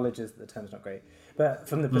even acknowledges that the term's not great. But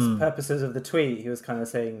from the purposes of the tweet, he was kind of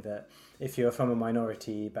saying that if you're from a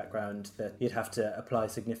minority background, that you'd have to apply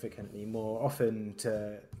significantly more often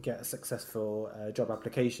to get a successful job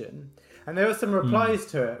application. And there were some replies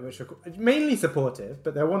to it, which were mainly supportive,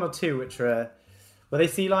 but there were one or two which were they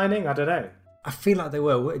sea lining? I don't know. I feel like they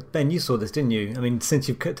were. Ben, you saw this, didn't you? I mean, since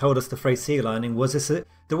you've told us the phrase sea lining, was this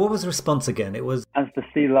what was the response again? It was... As the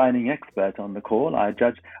sea lining expert on the call, I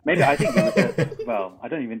judge... Maybe I think it was... I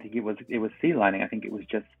don't even think it was sea lining. I think it was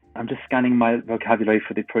just... I'm just scanning my vocabulary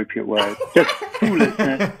for the appropriate word. Just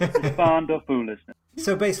foolishness. Despond or foolishness.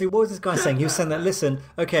 So basically, what was this guy saying? He was saying that, listen,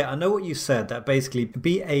 okay, I know what you said, that basically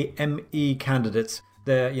BAME candidates,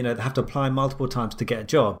 they have to apply multiple times to get a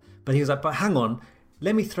job. But he was like, but hang on,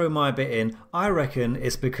 let me throw my bit in. I reckon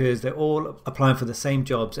it's because they're all applying for the same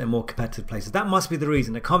jobs in more competitive places. That must be the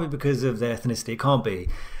reason. It can't be because of their ethnicity. It can't be.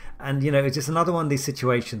 And, it's just another one of these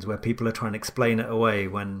situations where people are trying to explain it away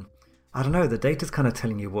when, I don't know, the data's kind of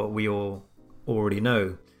telling you what we all already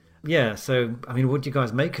know. Yeah, so, I mean, what do you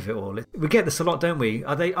guys make of it all? We get this a lot, don't we?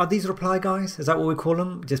 Are these reply guys? Is that what we call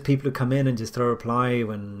them? Just people who come in and just throw a reply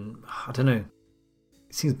when, I don't know.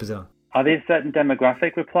 It seems bizarre. Are there certain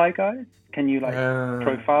demographic reply guys? Can you,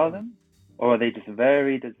 profile them? Or are they just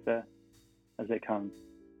varied as it comes?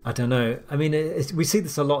 I don't know. I mean, we see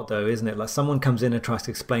this a lot, though, isn't it? Like, someone comes in and tries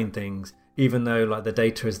to explain things, even though, the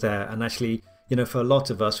data is there. And actually... for a lot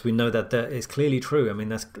of us, we know that is clearly true. I mean,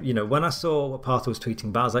 that's, when I saw what Parther was tweeting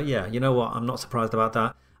about, I was like, yeah, you know what? I'm not surprised about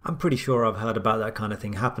that. I'm pretty sure I've heard about that kind of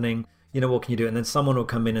thing happening. What can you do? And then someone will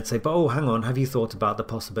come in and say, but hang on, have you thought about the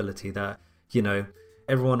possibility that,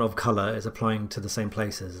 everyone of colour is applying to the same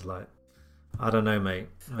places? Like, I don't know, mate.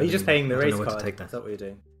 Are you just paying the race card? Is that what you're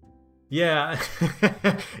doing? Yeah.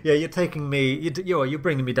 Yeah, you're taking me, you're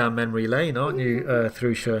bringing me down memory lane, aren't you,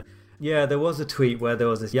 Thrusha? Yeah, there was a tweet where there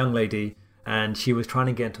was this young lady and she was trying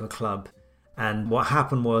to get into a club, and what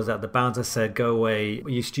happened was that the bouncer said, go away,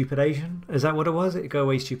 you stupid Asian? Is that what it was? Go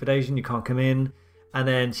away, stupid Asian, you can't come in. And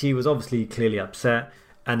then she was obviously clearly upset,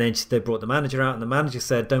 and then they brought the manager out, and the manager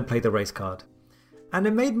said, don't play the race card. And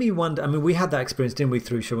it made me wonder, I mean, we had that experience, didn't we,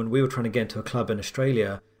 Thrusha, when we were trying to get into a club in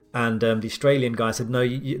Australia, and the Australian guy said, no,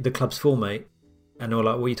 the club's full, mate. And they were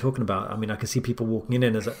like, what are you talking about? I mean, I can see people walking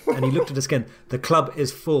in, and he looked at us again, the club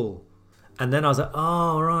is full. And then I was like,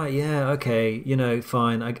 oh, right, yeah, okay,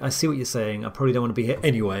 fine. I see what you're saying. I probably don't want to be here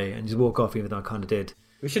anyway, and just walk off, even though I kind of did.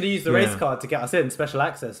 We should have used the race card to get us in, special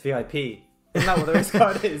access, VIP. Isn't that what the race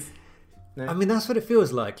card is? No. I mean, that's what it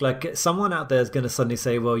feels like. Like, someone out there is going to suddenly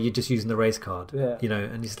say, well, you're just using the race card. Yeah.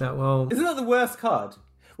 And it's like, well... Isn't that the worst card?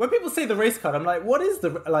 When people say the race card, I'm like, what is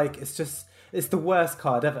the... Like, it's the worst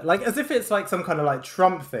card ever. Like, as if it's like some kind of like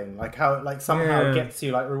Trump thing, like how it like somehow gets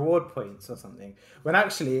you like reward points or something. When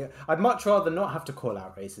actually, I'd much rather not have to call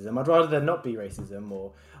out racism. I'd rather there not be racism,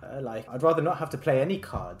 or I'd rather not have to play any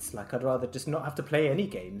cards. Like, I'd rather just not have to play any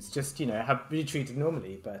games. Just be treated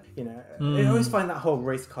normally. But I always find that whole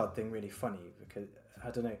race card thing really funny because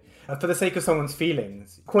I don't know. For the sake of someone's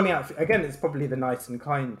feelings, calling out again, it's probably the nice and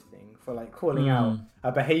kind thing for like calling out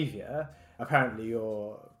a behaviour. Apparently,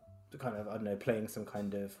 you're kind of, I don't know, playing some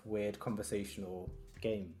kind of weird conversational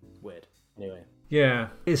game. Weird. Anyway. Yeah,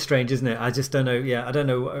 it's strange, isn't it? I just don't know. Yeah, I don't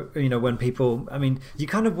know, when people, I mean, you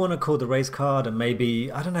kind of want to call the race card, and maybe,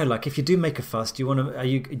 I don't know, like if you do make a fuss, do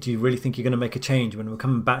you really think you're going to make a change? When we're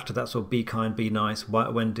coming back to that sort of be kind, be nice,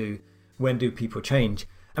 when do people change?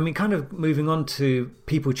 I mean, kind of moving on to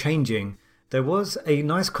people changing, there was a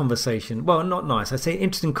nice conversation, well, not nice, I'd say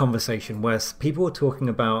interesting conversation where people were talking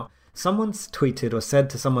about, someone's tweeted or said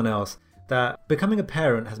to someone else that becoming a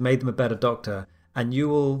parent has made them a better doctor, and you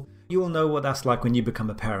will know what that's like when you become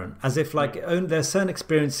a parent. As if like there's certain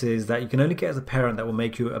experiences that you can only get as a parent that will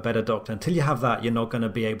make you a better doctor. Until you have that, you're not going to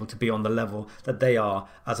be able to be on the level that they are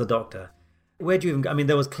as a doctor. Where do you even? I mean,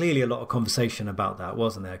 there was clearly a lot of conversation about that,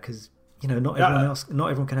 wasn't there? Because not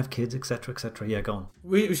everyone can have kids, etc., etc. Yeah, go on.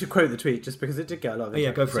 We should quote the tweet just because it did get a lot of attention.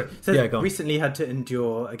 Yeah, go for it. So yeah, go on. Recently had to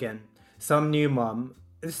endure again some new mum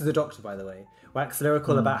this is a doctor, by the way, wax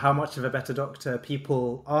lyrical about how much of a better doctor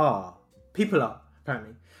people are. People are,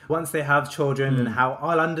 apparently. Once they have children, and how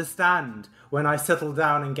I'll understand when I settle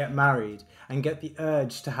down and get married and get the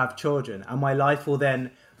urge to have children, and my life will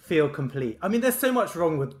then feel complete. I mean, there's so much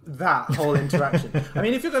wrong with that whole interaction. I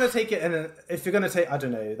mean, if you're going to take it if you're going to take, I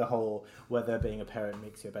don't know, the whole whether being a parent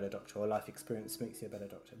makes you a better doctor or life experience makes you a better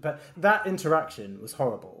doctor. But that interaction was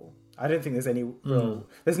horrible. I don't think there's any real,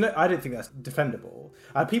 I don't think that's defendable.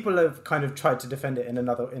 People have kind of tried to defend it in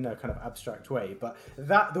a kind of abstract way, but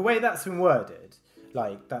the way that's been worded,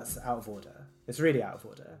 like, that's out of order. It's really out of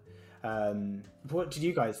order. What did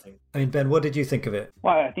you guys think? I mean, Ben, what did you think of it?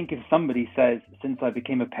 Well, I think if somebody says, since I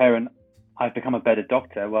became a parent, I've become a better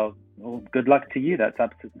doctor, well good luck to you. That's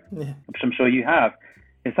absolutely, which I'm sure you have.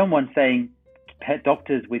 If someone's saying pet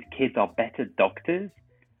doctors with kids are better doctors,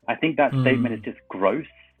 I think that statement is just gross.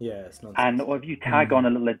 Yeah, it's nonsense. And or if you tag on a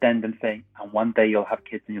little addendum saying, and one day you'll have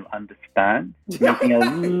kids and you'll understand, making a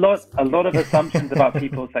lot of assumptions about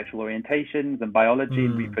people's sexual orientations and biology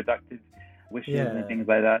and reproductive wishes and things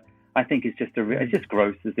like that. I think it's just it's just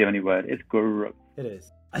gross is the only word. It's gross. It is.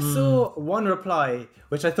 I saw one reply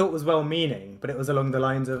which I thought was well-meaning, but it was along the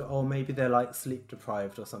lines of, "Oh, maybe they're like sleep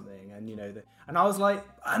deprived or something," and and I was like,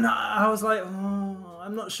 oh,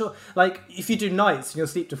 I'm not sure. Like, if you do nights and you're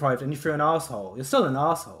sleep deprived, and if you're an asshole, you're still an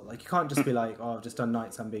asshole. Like, you can't just be like, "Oh, I've just done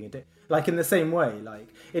nights, I'm being a dick." Like, in the same way, like,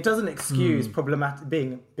 it doesn't excuse problematic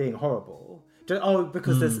being horrible.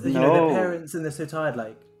 Because there's their parents and they're so tired.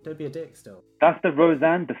 Like, don't be a dick still. That's the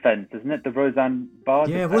Roseanne defense, isn't it? The Roseanne Barr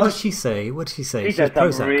defense. Yeah, what did she say? She said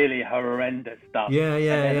some really horrendous stuff. Yeah.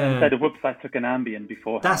 And said, whoops, I took an Ambien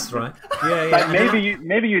beforehand. That's right. Yeah. Like,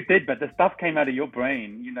 maybe you did, but the stuff came out of your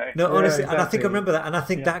brain, No, honestly, exactly. And I think I remember that. And I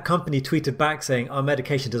think that company tweeted back saying, our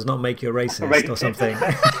medication does not make you a racist or something.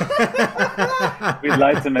 We'd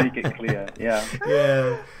like to make it clear. Yeah.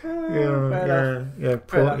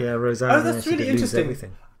 Roseanne. Oh, that's really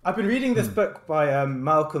interesting. I've been reading this book by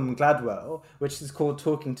Malcolm Gladwell, which is called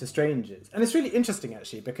Talking to Strangers. And it's really interesting,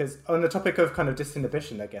 actually, because on the topic of kind of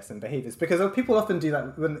disinhibition, I guess, and behaviours, because people often do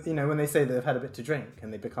that when they say they've had a bit to drink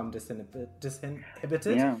and they become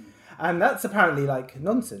disinhibited. Yeah. And that's apparently like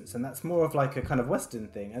nonsense, and that's more of like a kind of Western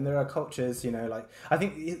thing. And there are cultures, like, I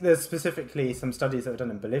think there's specifically some studies that were done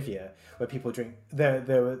in Bolivia where people drink. There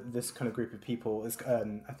were this kind of group of people,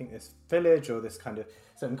 I think this village or this kind of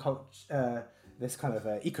certain culture, this kind of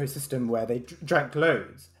ecosystem where they drank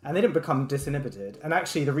loads and they didn't become disinhibited. And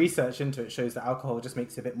actually the research into it shows that alcohol just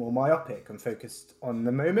makes you a bit more myopic and focused on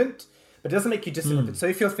the moment, but it doesn't make you disinhibited. So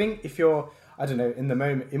if you're, I don't know, in the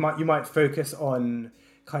moment, you might focus on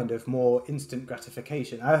kind of more instant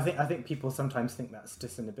gratification. I think people sometimes think that's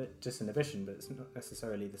disinhibition, but it's not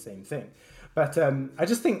necessarily the same thing. But I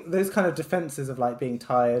just think those kind of defenses of like being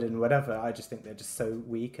tired and whatever, I just think they're just so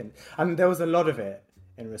weak. And there was a lot of it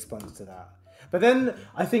in response to that. But then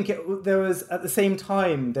I think there was, at the same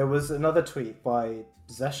time, there was another tweet by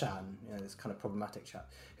Zeshan, this kind of problematic chap,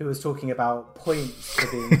 who was talking about points for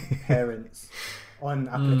being parents on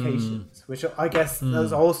applications, which I guess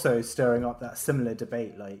was also stirring up that similar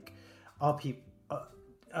debate. Like, are people,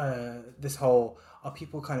 are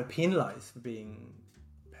people kind of penalised for being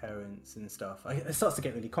parents and stuff? It starts to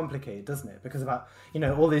get really complicated, doesn't it? Because about,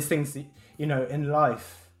 all these things, in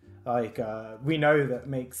life, like we know that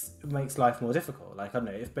makes life more difficult. Like, I don't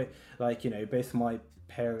know, if both my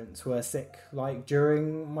parents were sick like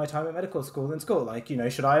during my time at medical school and school, like,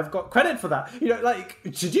 should I have got credit for that? Like,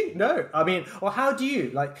 should you? No. I mean, or how do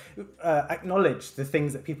you acknowledge the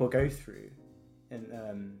things that people go through?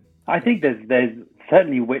 And I think there's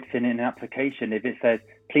certainly wits in an application if it says,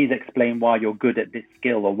 please explain why you're good at this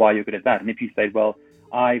skill or why you're good at that. And if you say, well,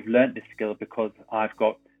 I've learned this skill because I've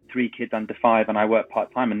got 3 kids under 5 and I work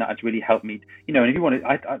part-time and that has really helped me, and if you want to,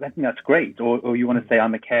 I think that's great. Or you want to say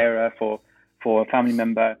I'm a carer for a family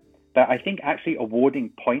member. But I think actually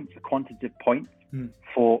awarding points, quantitative points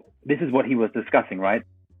for, this is what he was discussing, right?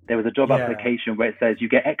 There was a job application where it says you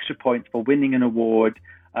get extra points for winning an award,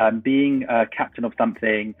 being a captain of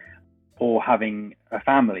something, or having a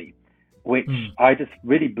family, which I just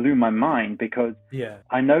really blew my mind, because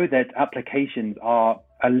I know that applications are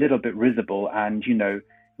a little bit risible, and,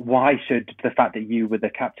 why should the fact that you were the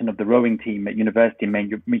captain of the rowing team at university mean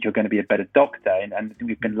you're going to be a better doctor? And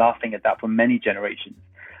we've been laughing at that for many generations.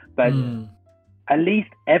 But at least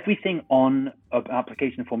everything on an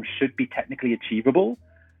application form should be technically achievable.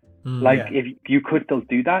 If you could still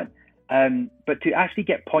do that. But to actually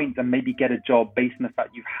get points and maybe get a job based on the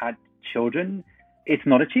fact you've had children, it's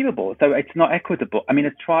not achievable. So it's not equitable. I mean,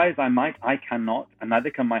 as try as I might, I cannot, and neither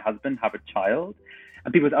can my husband, have a child.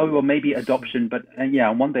 And people say, oh, well, maybe adoption, but yeah,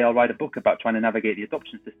 and one day I'll write a book about trying to navigate the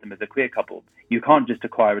adoption system as a queer couple. You can't just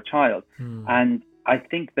acquire a child. And I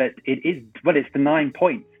think that it is, well, it's the 9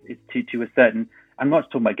 points. It's to a certain, I'm not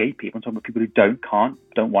talking about gay people, I'm talking about people who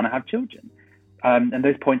don't want to have children. And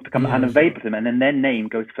those points become unavailable to them, and then their name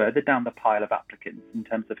goes further down the pile of applicants in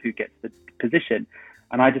terms of who gets the position.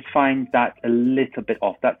 And I just find that a little bit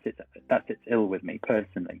off. That sits ill with me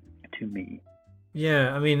personally, to me.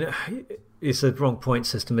 Yeah, I mean, it's a wrong point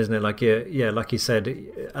system, isn't it? Like, yeah, like you said,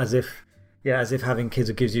 as if having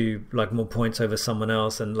kids gives you like more points over someone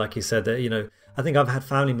else. And like you said, that, you know, I think I've had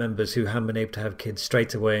family members who haven't been able to have kids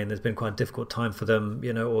straight away, and there's been quite a difficult time for them,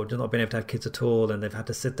 you know, or not been able to have kids at all, and they've had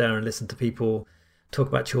to sit there and listen to people talk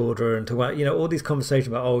about children and talk about, you know, all these conversations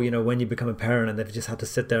about, oh, you know, when you become a parent, and they've just had to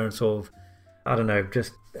sit there and sort of, I don't know,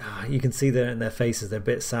 just you can see there in their faces they're a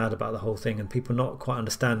bit sad about the whole thing, and people not quite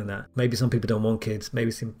understanding that. Maybe some people don't want kids,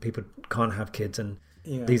 maybe some people can't have kids, and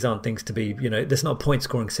these aren't things to be, you know, there's not a point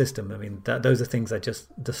scoring system. I mean, those are things that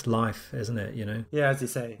just life, isn't it, you know? Yeah, as you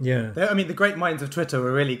say. Yeah. I mean, the great minds of Twitter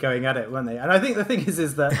were really going at it, weren't they? And I think the thing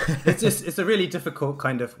is that it's a really difficult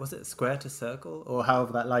kind of, was it square to circle, or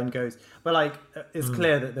however that line goes? But like, it's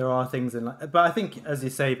clear that there are things in, but I think, as you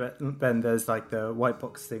say, but Ben, there's like the white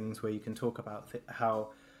box things where you can talk about how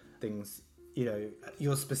things, you know,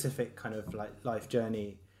 your specific kind of like life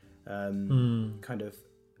journey kind of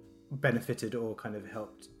benefited or kind of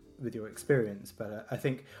helped with your experience. But I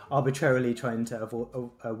think arbitrarily trying to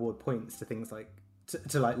award points to things like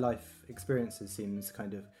to like life experiences seems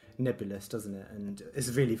kind of nebulous, doesn't it? And it's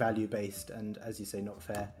really value based, and as you say, not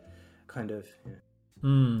fair kind of.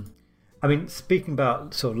 I mean, speaking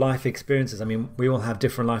about sort of life experiences, I mean, we all have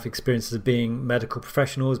different life experiences of being medical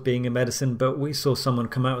professionals, being in medicine, but we saw someone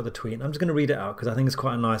come out with a tweet. I'm just going to read it out because I think it's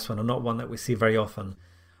quite a nice one and not one that we see very often.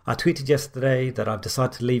 I tweeted yesterday that I've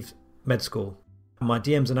decided to leave med school. My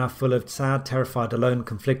DMs are now full of sad, terrified, alone,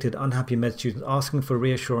 conflicted, unhappy med students asking for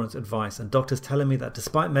reassurance, advice, and doctors telling me that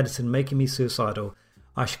despite medicine making me suicidal,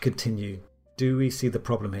 I should continue. Do we see the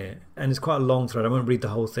problem here? And it's quite a long thread. I won't read the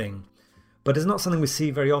whole thing. But it's not something we see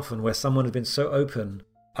very often, where someone has been so open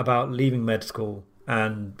about leaving med school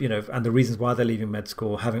and, you know, and the reasons why they're leaving med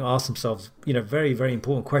school, having asked themselves, you know, very, very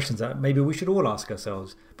important questions that maybe we should all ask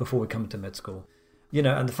ourselves before we come to med school. You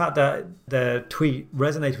know, and the fact that their tweet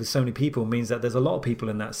resonated with so many people means that there's a lot of people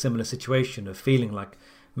in that similar situation of feeling like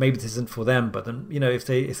maybe this isn't for them. But then, you know, if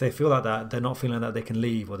they feel like that, they're not feeling that they can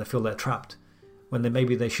leave, or they feel they're trapped when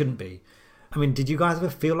maybe they shouldn't be. I mean, did you guys ever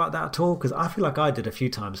feel like that at all? Because I feel like I did a few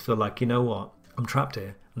times, feel like, you know what, I'm trapped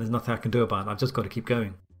here and there's nothing I can do about it. I've just got to keep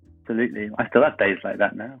going. Absolutely. I still have days like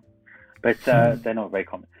that now. But they're not very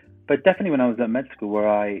common. But definitely when I was at med school, where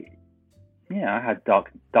I had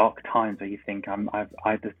dark times where you think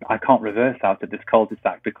I can't reverse out of this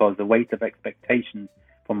cul-de-sac because the weight of expectations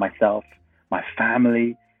from myself, my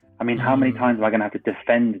family. I mean, how many times am I going to have to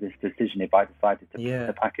defend this decision if I decided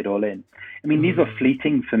to pack it all in? I mean, these were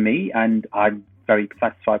fleeting for me, and I'm very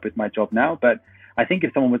satisfied with my job now. But I think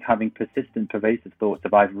if someone was having persistent, pervasive thoughts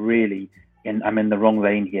of I'm in the wrong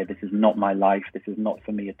lane here, this is not my life, this is not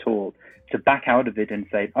for me at all, to back out of it and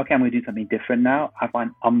say, okay, I'm going to do something different now, I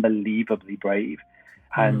find unbelievably brave.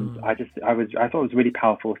 And I thought it was a really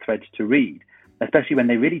powerful thread to read, especially when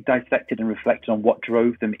they really dissected and reflected on what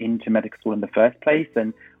drove them into medical school in the first place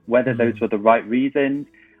and whether those were the right reasons.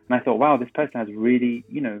 And I thought, wow, this person has really,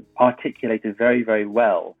 you know, articulated very, very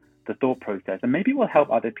well the thought process, and maybe it will help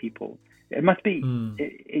other people. It must be,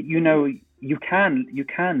 you know, you can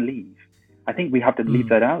leave. I think we have to leave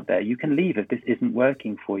that out there. You can leave if this isn't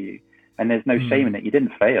working for you, and there's no shame in it. You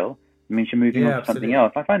didn't fail. It means you're moving on to something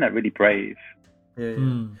else. I find that really brave.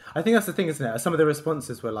 Yeah. I think that's the thing, isn't it? Some of the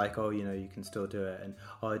responses were like, oh, you know, you can still do it, and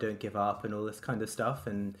oh, don't give up, and all this kind of stuff.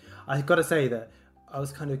 And I've got to say that I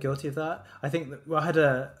was kind of guilty of that. I think that, I had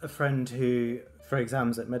a friend who, for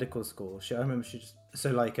exams at medical school, I remember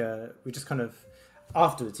we just kind of,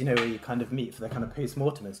 afterwards, you know, where you kind of meet for the kind of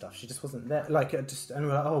post-mortem and stuff, she just wasn't there. And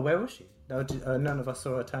we're like, oh, where was she? No, none of us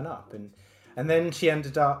saw her turn up. And then she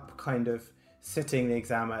ended up kind of sitting the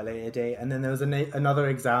exam at a later date. And then there was another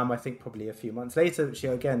exam, I think probably a few months later, that she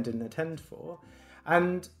again didn't attend for.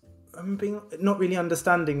 And I'm not really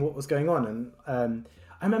understanding what was going on. And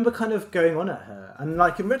I remember kind of going on at her, and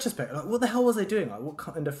like in retrospect, like, what the hell was I doing? Like, what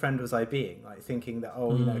kind of friend was I being? Like, thinking that,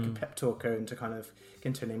 you know, I could pep talk her into kind of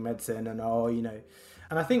continuing medicine, and you know,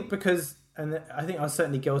 and I think I think I was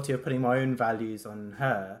certainly guilty of putting my own values on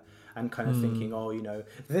her, and kind of thinking, oh,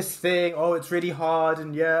 this thing, oh, it's really hard,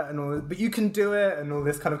 and all, but you can do it, and all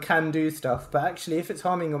this kind of can-do stuff. But actually, if it's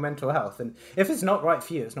harming your mental health, and if it's not right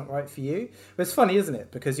for you, it's not right for you. But it's funny, isn't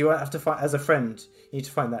it? Because you have to find, as a friend, you need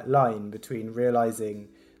to find that line between realizing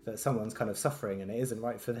that someone's kind of suffering and it isn't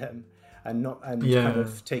right for them, and kind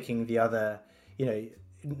of taking the other,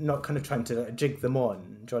 not kind of trying to jolly them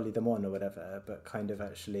on or whatever, but kind of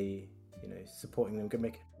actually, supporting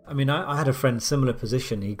them. I mean, I had a friend similar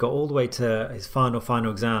position. He got all the way to his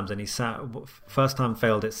final exams, and he sat, first time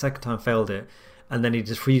failed it, second time failed it, and then he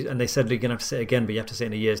just and they said, you're going to have to sit again, but you have to sit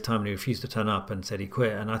in a year's time, and he refused to turn up and said he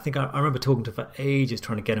quit. And I think I remember talking to him for ages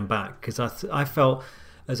trying to get him back, because I felt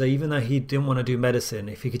as though even though he didn't want to do medicine,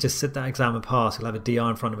 if he could just sit that exam and pass, he'll have a DR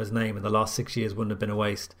in front of his name, and the last 6 years wouldn't have been a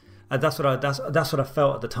waste. That's what I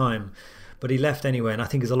felt at the time. But he left anyway, and I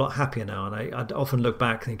think he's a lot happier now. And I often look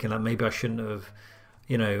back thinking like maybe I shouldn't have,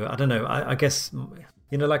 I don't know. I guess,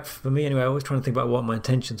 like for me anyway, I was trying to think about what my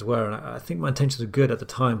intentions were. And I think my intentions were good at the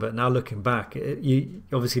time, but now looking back,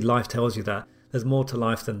 obviously life tells you that there's more to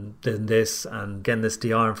life than this, and getting this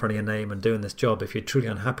DR in front of your name and doing this job. If you're truly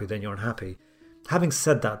unhappy, then you're unhappy. Having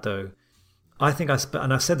said that though, I think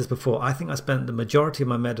and I've said this before, I think I spent the majority of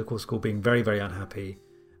my medical school being very, very unhappy.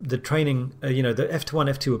 The training, the F1,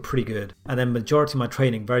 F2 were pretty good. And then majority of my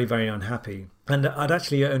training, very, very unhappy. And I'd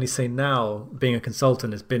actually only say now, being a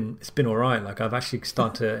consultant, it's been all right. Like I've actually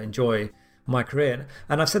started to enjoy my career.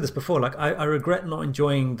 And I've said this before, like I regret not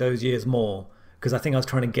enjoying those years more, because I think I was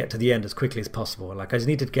trying to get to the end as quickly as possible. Like I just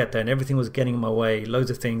needed to get there, and everything was getting in my way. Loads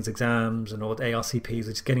of things, exams and all the ARCPs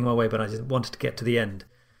were just getting in my way, but I just wanted to get to the end.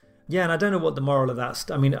 Yeah, and I don't know what the moral of that...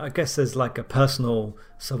 I mean, I guess there's like a personal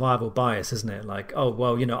survival bias, isn't it? Like, oh,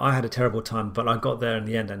 well, I had a terrible time, but I got there in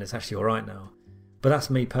the end and it's actually all right now. But that's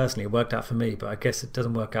me personally. It worked out for me, but I guess it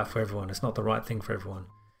doesn't work out for everyone. It's not the right thing for everyone.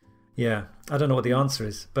 Yeah, I don't know what the answer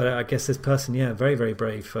is, but I guess this person, very, very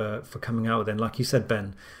brave for coming out with it. And like you said,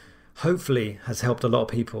 Ben, hopefully has helped a lot of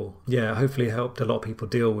people. Yeah, hopefully helped a lot of people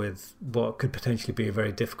deal with what could potentially be a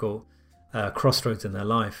very difficult crossroads in their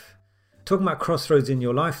life. Talking about crossroads in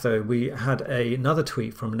your life, though, we had another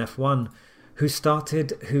tweet from an F1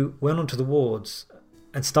 who went onto the wards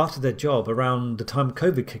and started their job around the time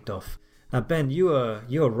COVID kicked off. Now, Ben, you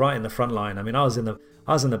were right in the front line. I mean, I was in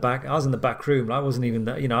the back room. I wasn't even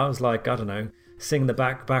I was like, I don't know, singing the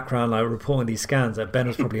background, like reporting these scans that Ben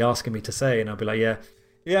was probably asking me to say, and I'd be like, yeah.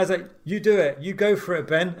 Yeah, I was like, you do it. You go for it,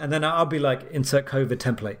 Ben. And then I'll be like, insert COVID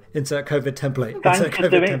template. Thanks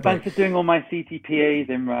for doing all my CTPAs,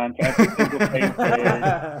 Imran. For every single place.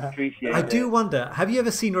 Appreciate it. I do wonder, have you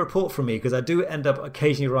ever seen a report from me? Because I do end up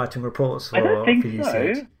occasionally writing reports for I don't think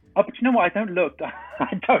so. Oh, but you know what? I don't look the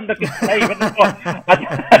same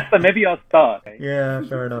anymore. So maybe I'll start. Yeah,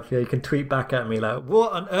 fair enough. Yeah, you can tweet back at me like,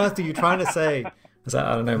 what on earth are you trying to say? I was like,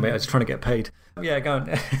 I don't know, mate. I was trying to get paid. Yeah, go on.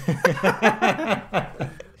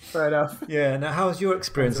 Fair enough. Yeah. Now, how was your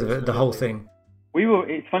experience of it, the whole thing?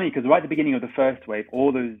 It's funny because right at the beginning of the first wave,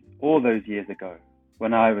 all those years ago,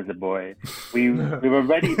 when I was a boy, we were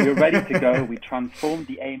ready to go. We transformed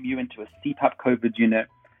the AMU into a CPAP COVID unit,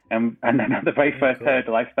 and then at the very first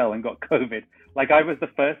hurdle, I fell and got COVID. Like I was the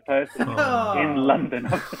first person in London,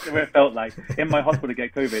 where it felt like, in my hospital to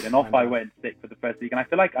get COVID, and off I went sick for the first week, and I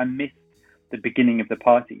feel like I missed the beginning of the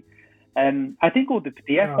party. I think all the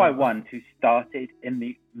FY1s who started in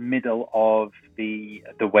the middle of the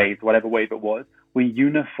waves, whatever wave it was, were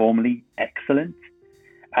uniformly excellent.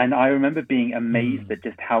 And I remember being amazed at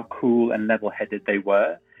just how cool and level-headed they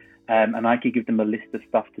were. And I could give them a list of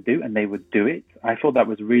stuff to do and they would do it. I thought that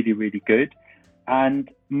was really, really good. And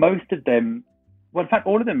most of them, well, in fact,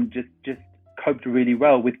 all of them just coped really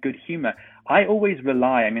well with good humor. I always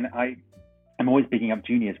rely, I'm always picking up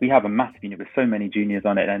juniors. We have a massive unit with so many juniors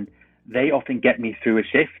on it, and they often get me through a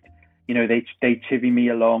shift. They chivvy me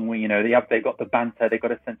along. They've got the banter, they've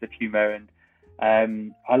got a sense of humor,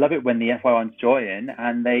 and I love it when the FY1s join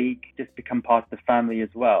and they just become part of the family as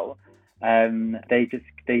well. They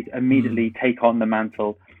immediately take on the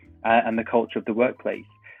mantle and the culture of the workplace.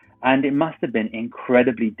 And it must have been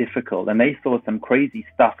incredibly difficult. And they saw some crazy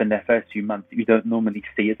stuff in their first few months that you don't normally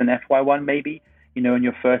see as an FY1, maybe, in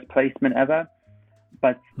your first placement ever.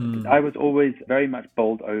 But I was always very much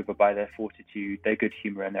bowled over by their fortitude, their good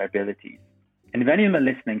humor, and their abilities. And if any of them are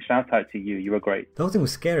listening, shout out to you. You were great. The whole thing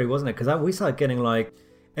was scary, wasn't it? Because we started getting like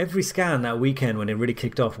every scan that weekend when it really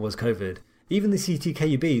kicked off was COVID. Even the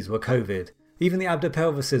CTKUBs were COVID. Even the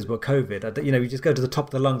abdo-pelvises were COVID. You just go to the top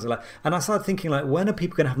of the lungs. And I started thinking, like, when are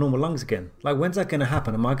people going to have normal lungs again? Like, when's that going to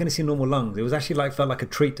happen? Am I going to see normal lungs? It was actually felt like a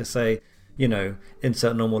treat to say,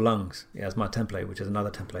 insert normal lungs as my template, which is another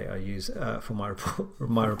template I use for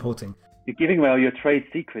my reporting. You're giving away all your trade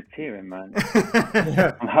secrets here, man.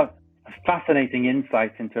 And how fascinating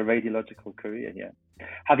insights into a radiological career here.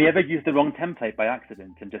 Have you ever used the wrong template by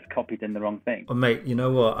accident and just copied in the wrong thing? Well, mate, you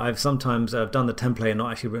know what? I've sometimes done the template and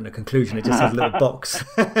not actually written a conclusion. It just has a little box.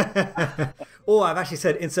 Or I've actually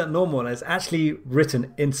said insert normal and it's actually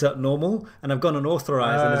written insert normal, and I've gone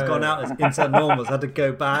unauthorized and it's gone out as insert normal. So I had to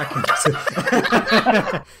go back and just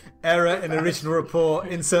error in original report.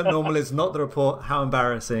 Insert normal is not the report. How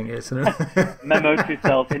embarrassing. It's Memo to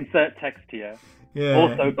self, insert text here. Yeah.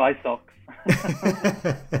 Also buy socks.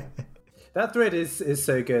 That thread is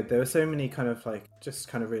so good. There were so many kind of like just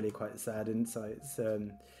kind of really quite sad insights.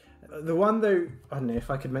 The one though, I don't know if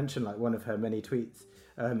I could mention like one of her many tweets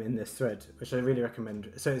in this thread, which I really recommend.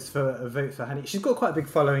 So it's for a vote for Hani. She's got quite a big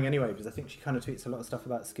following anyway, because I think she kind of tweets a lot of stuff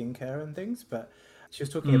about skincare and things. But she was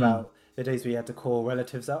talking about the days we had to call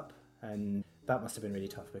relatives up, and that must have been really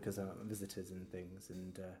tough because of visitors and things.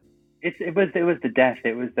 And it was the death.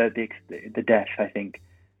 It was the death. I think.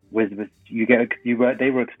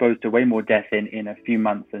 They were exposed to way more death in a few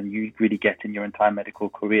months than you really get in your entire medical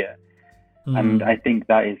career, and I think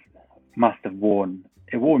that must have worn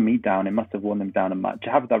me down. It must have worn them down a much. To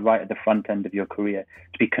have that right at the front end of your career,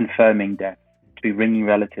 to be confirming death, to be ringing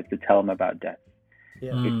relatives to tell them about death.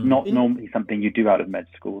 Yeah. It's not normally something you do out of med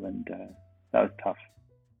school, and that was tough.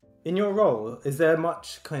 In your role, is there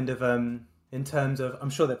much kind of in terms of, I'm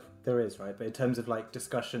sure that there is, right? But in terms of like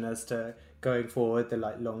discussion as to going forward, the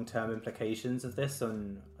like long-term implications of this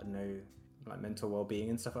on, I don't know, like mental well-being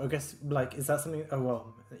and stuff. I guess like, is that something,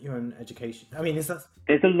 your own education? I mean, is that...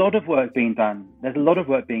 There's a lot of work being done.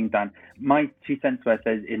 My 2 cents worth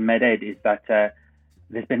in MedEd is that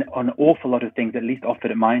there's been an awful lot of things, at least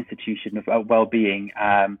offered at my institution, of well-being,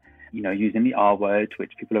 using the R word,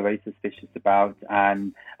 which people are very suspicious about,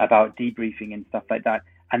 and about debriefing and stuff like that.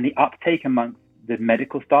 And the uptake amongst the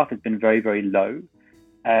medical staff has been very, very low,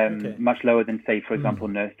 much lower than, say, for example,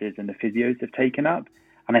 nurses and the physios have taken up.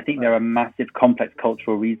 And I think there are massive, complex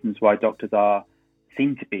cultural reasons why doctors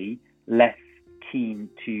seem to be less keen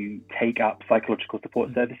to take up psychological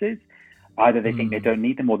support services. Either they think they don't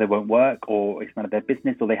need them, or they won't work, or it's none of their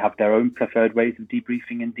business, or they have their own preferred ways of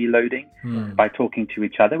debriefing and deloading by talking to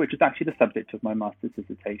each other, which is actually the subject of my master's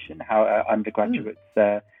dissertation, how undergraduates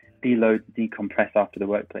deload, decompress after the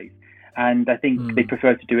workplace. And I think they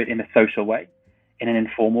prefer to do it in a social way, in an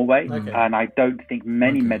informal way. Okay. And I don't think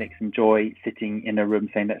many medics enjoy sitting in a room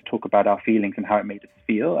saying, let's talk about our feelings and how it made us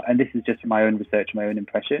feel. And this is just my own research, my own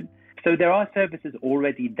impression. So there are services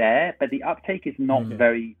already there, but the uptake is not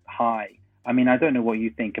very high. I mean, I don't know what you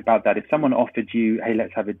think about that. If someone offered you, hey,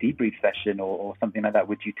 let's have a debrief session or something like that,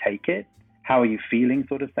 would you take it? How are you feeling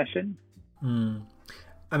sort of session?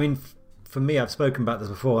 I mean, for me, I've spoken about this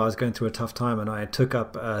before. I was going through a tough time and I took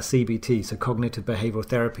up CBT, so cognitive behavioral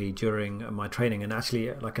therapy, during my training. And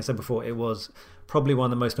actually, like I said before, it was probably one of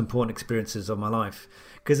the most important experiences of my life.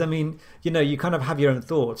 Because, I mean, you kind of have your own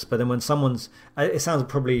thoughts, but then when it sounds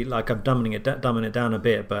probably like I'm dumbing it down a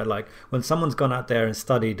bit, but like when someone's gone out there and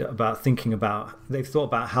studied about they've thought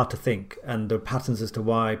about how to think and the patterns as to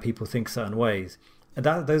why people think certain ways. And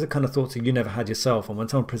those are kind of thoughts that you never had yourself. And when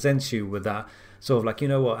someone presents you with that sort of like, you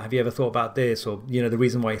know what, have you ever thought about this? Or, the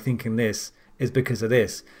reason why you're thinking this is because of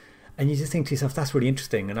this. And you just think to yourself, that's really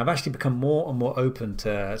interesting. And I've actually become more and more open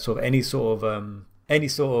to sort of any sort of,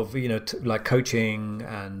 like coaching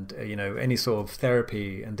and, any sort of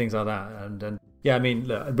therapy and things like that. And yeah, I mean,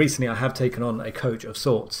 look, recently I have taken on a coach of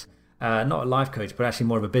sorts. Not a life coach, but actually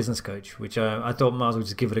more of a business coach, which I thought might as well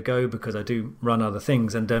just give it a go because I do run other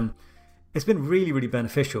things. And it's been really, really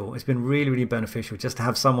beneficial. It's been really, really beneficial just to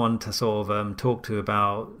have someone to sort of talk to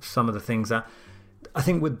about some of the things that I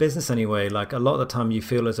think with business anyway, like a lot of the time you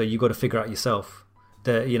feel as though you've got to figure out yourself.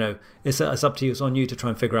 That, it's up to you. It's on you to try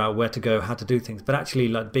and figure out where to go, how to do things. But actually,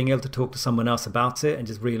 like being able to talk to someone else about it and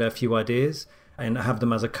just relay a few ideas and have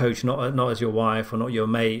them as a coach, not as your wife or not your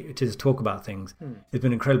mate, to just talk about things, it's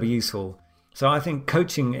been incredibly useful. So I think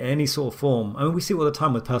coaching in any sort of form, I mean, we see it all the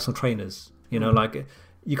time with personal trainers, like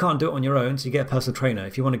you can't do it on your own, so you get a personal trainer.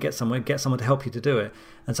 If you want to get someone to help you to do it.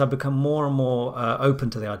 And so I've become more and more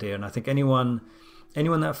open to the idea. And I think anyone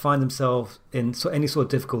that finds themselves in any sort of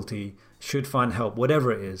difficulty should find help,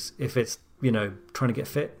 whatever it is. If it's, trying to get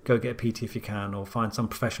fit, go get a PT if you can, or find some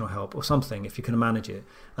professional help or something if you can manage it.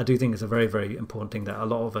 I do think it's a very, very important thing that a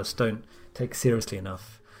lot of us don't take seriously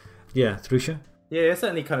enough. Yeah, Thrusha? Yeah, you're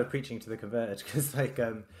certainly kind of preaching to the converted, because like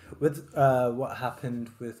with what happened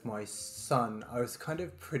with my son, I was kind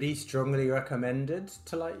of pretty strongly recommended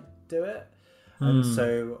to like do it. And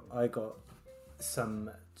so I got some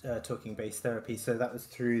talking based therapy. So that was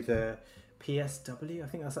through the PSW, I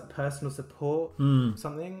think that's like personal support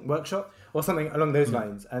something workshop or something along those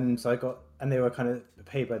lines. And so and they were kind of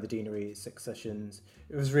paid by the deanery, 6 sessions.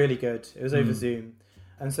 It was really good. It was over Zoom.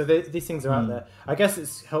 And so these things are out there. I guess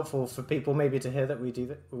it's helpful for people maybe to hear that we do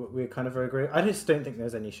that. We're kind of agree. I just don't think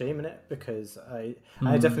there's any shame in it, because I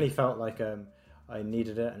definitely felt like I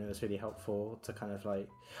needed it, and it was really helpful to kind of like,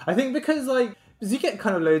 I think because you get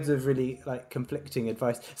kind of loads of really like conflicting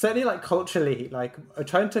advice, certainly like culturally, like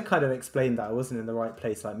trying to kind of explain that I wasn't in the right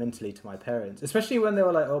place like mentally to my parents, especially when they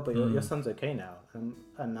were like, oh, but your son's okay now,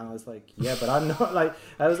 and I was like, yeah, but I'm not. Like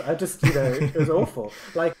I just it was awful.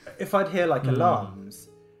 Like if I'd hear like alarms,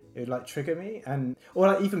 it would like trigger me, or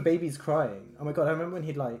like even babies crying. Oh my god, I remember when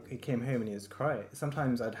he came home and he was crying.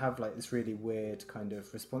 Sometimes I'd have like this really weird kind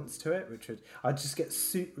of response to it, I'd just get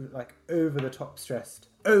super like over the top stressed,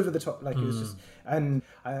 like it was just. And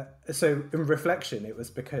so in reflection, it was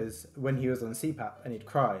because when he was on CPAP and he'd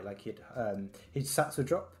cry, like his sats would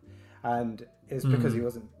drop, and it's because he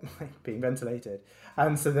wasn't like being ventilated,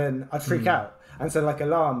 and so then I'd freak out, and so like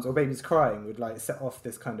alarms or babies crying would like set off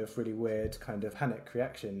this kind of really weird kind of panic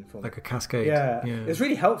reaction for me. Like a cascade. Yeah. It was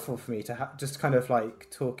really helpful for me to just kind of like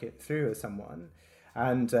talk it through with someone,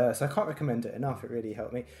 and so I can't recommend it enough. It really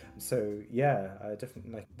helped me. So yeah, I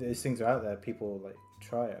definitely like these things are out there. People like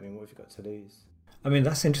try it. I mean, what have you got to lose? I mean,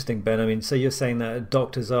 that's interesting, Ben. I mean, so you're saying that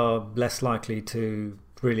doctors are less likely to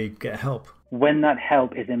really get help when that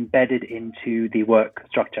help is embedded into the work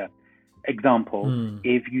structure. Example,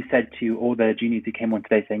 if you said to all the juniors who came on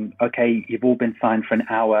today saying, okay, you've all been signed for an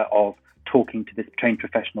hour of talking to this trained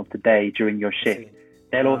professional today during your shift,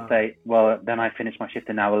 they'll all say, well, then I finish my shift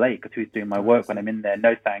an hour late because who's doing my work when I'm in there?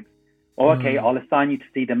 No thanks. Or, okay, I'll assign you to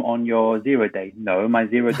see them on your 0 day. No, my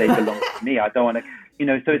 0 day belongs to me. I don't want to,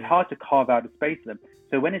 so it's hard to carve out a space for them.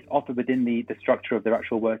 So when it's offered within the structure of their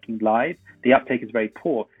actual working life, the uptake is very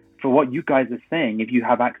poor. For what you guys are saying, if you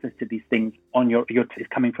have access to these things on it's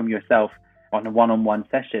coming from yourself on a one-on-one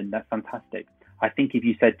session, that's fantastic. I think if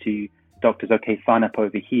you said to doctors, okay, sign up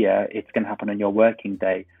over here, it's going to happen on your working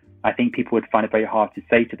day, I think people would find it very hard to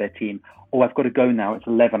say to their team, oh, I've got to go now, it's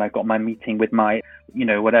 11, I've got my meeting with my,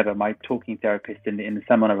 my talking therapist in the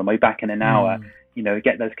seminar room, I'll be back in an hour,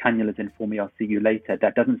 get those cannulas in for me, I'll see you later.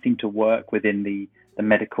 That doesn't seem to work within the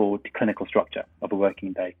medical clinical structure of a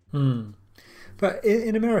working day. But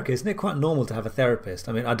in America, isn't it quite normal to have a therapist?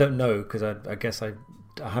 I mean, I don't know, because I guess I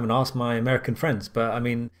haven't asked my American friends, but I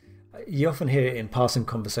mean, you often hear it in passing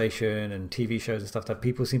conversation and TV shows and stuff that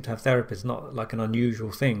people seem to have therapists, not like an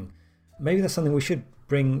unusual thing. Maybe that's something we should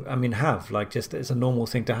have, like just it's a normal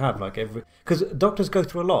thing to have, like because doctors go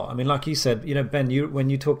through a lot. I mean, like you said, Ben, when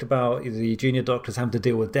you talked about the junior doctors having to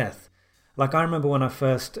deal with death, like I remember when I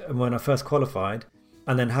first qualified,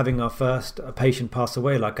 and then having our first patient pass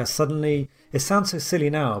away, like I suddenly, it sounds so silly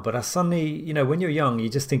now, but I suddenly, when you're young, you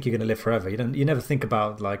just think you're going to live forever. You never think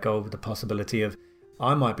about like, oh, the possibility of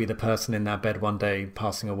I might be the person in that bed one day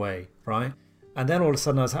passing away, right? And then all of a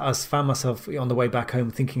sudden I found myself on the way back home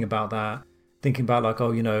thinking about that, thinking about like, oh,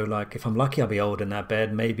 like if I'm lucky I'll be old in that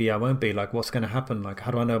bed, maybe I won't be, like what's going to happen, like how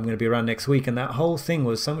do I know I'm going to be around next week? And that whole thing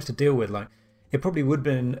was so much to deal with. Like it probably would have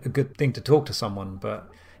been a good thing to talk to someone, but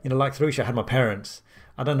like Thrusha, I had my parents.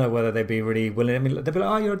 I don't know whether they'd be really willing. I mean, they'd be like,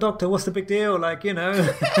 oh, you're a doctor, what's the big deal? Like,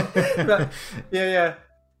 But, yeah.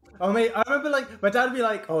 Oh, mate, I remember, like, my dad would be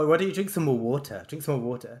like, oh, why don't you drink some more water? And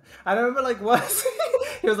I remember, like, once,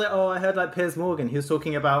 he was like, oh, I heard, like, Piers Morgan. He was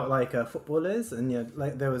talking about, like, footballers. And,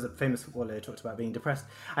 like, there was a famous footballer who talked about being depressed.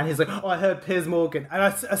 And he's like, oh, I heard Piers Morgan. And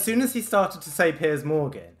as soon as he started to say Piers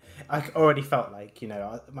Morgan, I already felt like,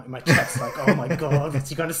 my chest, like, oh my God, what's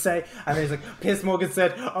he going to say? And then he's like, Piers Morgan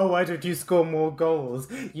said, oh, why don't you score more goals?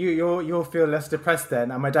 You'll feel less depressed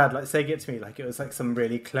then. And my dad, like, saying it to me like it was like some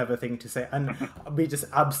really clever thing to say. And me just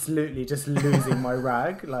absolutely just losing my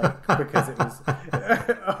rag, like, because it was, my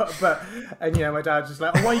dad just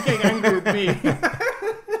like, oh, why are you getting angry with me?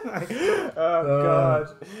 God.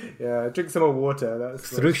 Yeah, drink some more water.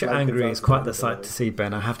 Thrusha angry is quite the sight to see,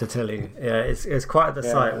 Ben, I have to tell you. Yeah, it's quite the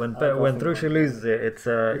sight. When Thrusha loses it, it's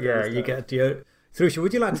you get Thrusha,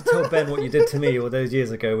 would you like to tell Ben what you did to me all those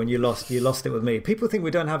years ago when you lost it with me? People think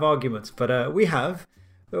we don't have arguments, but we have.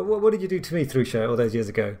 What did you do to me, Thrusha, all those years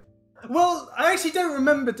ago? Well, I actually don't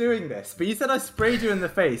remember doing this, but you said I sprayed you in the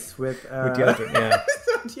face with deodorant, yeah.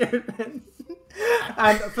 Deodorant.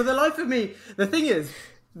 And for the life of me, the thing is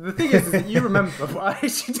that you remember, but I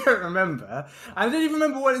actually don't remember. I don't even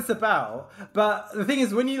remember what it's about. But the thing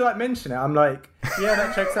is, when you like mention it, I'm like, yeah,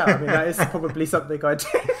 that checks out. I mean, that is probably something I do.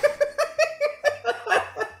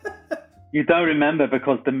 You don't remember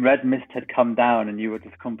because the red mist had come down and you were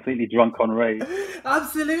just completely drunk on rage.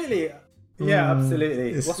 Absolutely. Yeah,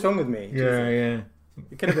 absolutely. What's wrong with me? Yeah, Jesus. yeah.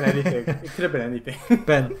 It could have been anything. It could have been anything.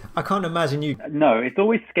 Ben, I can't imagine you. No, it's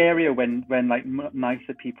always scarier when like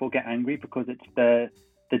nicer people get angry, because it's the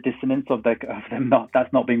dissonance of them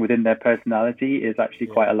that's not being within their personality is actually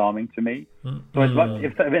quite alarming to me. So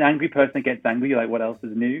if an angry person gets angry, you're like, what else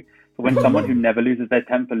is new? But when someone who never loses their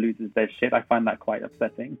temper loses their shit, I find that quite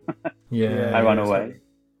upsetting. I run away.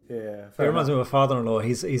 Yeah, it reminds me of a father-in-law.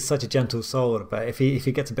 He's such a gentle soul, but if he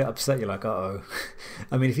gets a bit upset, you're like, uh-oh.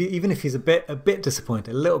 I mean, even if he's a bit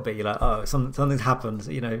disappointed, a little bit, you're like, oh, something's happened.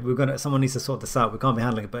 You know, someone needs to sort this out. We can't be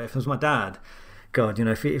handling it. But if it was my dad, God, you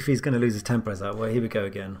know, if he's going to lose his temper, it's like, well, here we go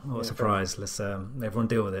again. What a surprise! Let's everyone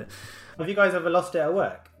deal with it. Have you guys ever lost it at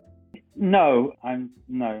work? No. I've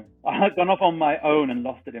gone off on my own and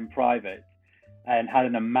lost it in private, and had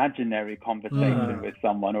an imaginary conversation with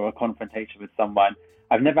someone or a confrontation with someone.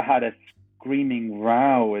 I've never had a screaming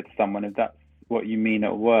row with someone, if that's what you mean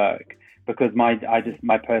at work, because my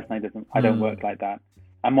personality I don't work like that.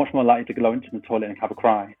 I'm much more likely to go into the toilet and have a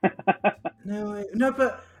cry. No,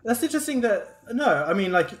 but that's interesting I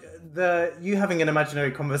mean, like, you having an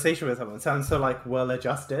imaginary conversation with someone sounds so, like,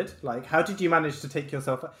 well-adjusted. Like, how did you manage to take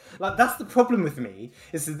yourself... Like, that's the problem with me,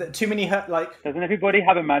 is that too many... Doesn't everybody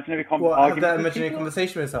have imaginary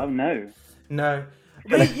conversation with someone? Oh, No.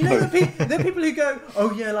 But you know, there are people who go,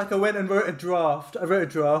 oh yeah, like I went and wrote a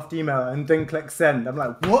draft email and then click send. I'm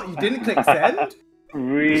like, what? You didn't click send?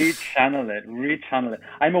 Rechannel it.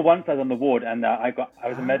 I remember once I was on the ward and I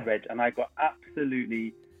was a med reg, and I got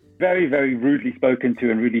absolutely very, very rudely spoken to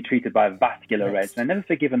and rudely treated by a vascular reg. And I've never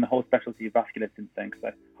forgiven the whole specialty of vascular since then, because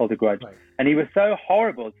I hold a grudge. Right. And he was so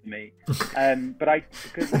horrible to me. But I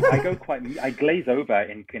glaze over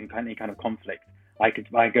in any kind of conflict.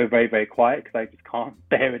 I go very, very quiet because I just can't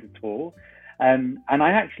bear it at all. And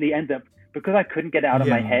I actually end up, because I couldn't get it out of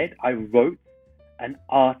my head, I wrote an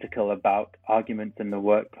article about arguments in the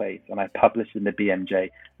workplace, and I published in the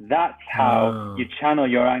BMJ. That's how you channel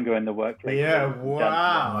your anger in the workplace. Yeah,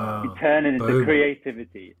 wow. You turn it into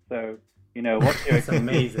creativity. So, you know, what's your... It's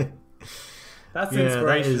amazing. That's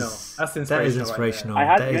inspirational. That is inspirational. I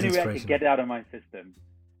had the only way I could get it out of my system.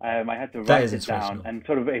 I had to write it down and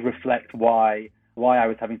sort of reflect why I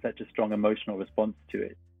was having such a strong emotional response to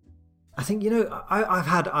it. I think, you know,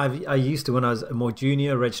 I used to, when I was a more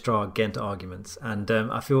junior registrar, get into arguments, and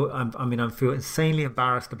I feel insanely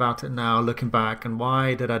embarrassed about it now, looking back, and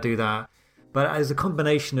why did I do that? But as a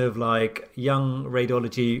combination of like young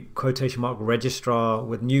radiology quotation mark registrar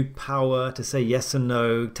with new power to say yes and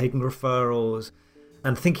no, taking referrals,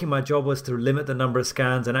 and thinking my job was to limit the number of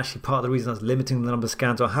scans, and actually part of the reason I was limiting the number of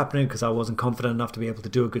scans were happening because I wasn't confident enough to be able to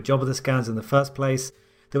do a good job of the scans in the first place.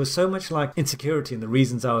 There was so much like insecurity in the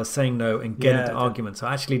reasons I was saying no and getting into arguments. So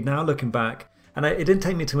actually now looking back, and it didn't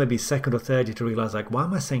take me to maybe second or third year to realize, like, why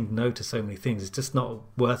am I saying no to so many things? It's just not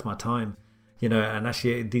worth my time, you know. And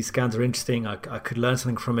actually these scans are interesting. I could learn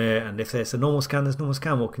something from it. And if there's a normal scan, there's a normal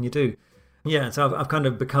scan. What can you do? Yeah, so I've kind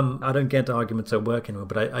of become, I don't get into arguments at work anymore,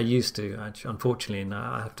 but I used to, actually, unfortunately, and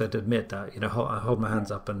I have to admit that, you know, I hold my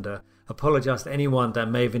hands up and apologize to anyone that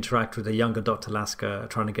may have interacted with a younger Dr. Lasker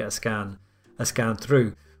trying to get a scan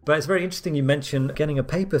through. But it's very interesting you mentioned getting a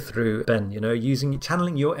paper through, Ben, you know,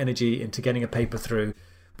 channeling your energy into getting a paper through.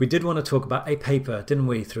 We did want to talk about a paper, didn't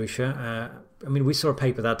we, Thrusha? I mean, we saw a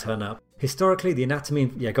paper that turn up. Historically, the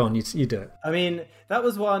anatomy... Yeah, go on, you do it. I mean, that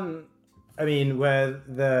was one...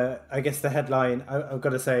 where I guess the headline, I've got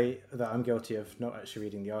to say that I'm guilty of not actually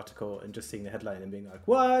reading the article and just seeing the headline and being like,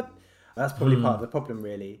 what? That's probably part of the problem,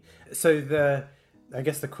 really. So I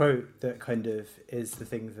guess the quote that kind of is the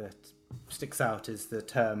thing that sticks out is the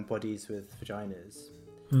term bodies with vaginas.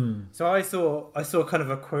 So I saw kind of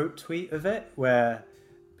a quote tweet of it where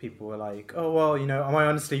people were like, oh, well, you know, am I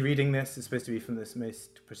honestly reading this? It's supposed to be from this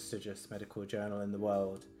most prestigious medical journal in the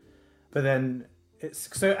world. But then...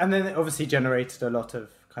 and then it obviously generated a lot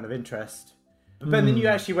of kind of interest. But then you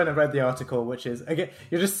actually went and read the article, which is, again,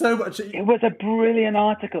 you're just so much... It was a brilliant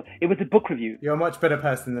article. It was a book review. You're a much better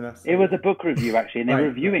person than us. It was a book review, actually, and they were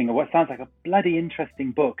reviewing what sounds like a bloody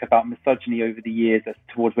interesting book about misogyny over the years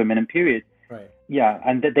towards women and periods. Right. Yeah,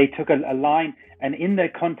 and they took a line, and in the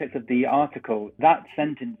context of the article, that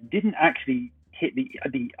sentence didn't actually hit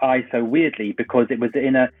the eye so weirdly because it was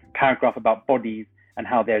in a paragraph about bodies and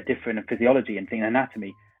how they're different in physiology and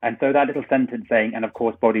anatomy. And so that little sentence saying, and of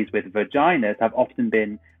course, bodies with vaginas have often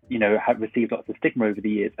been, you know, have received lots of stigma over the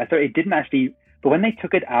years. And so it didn't actually, but when they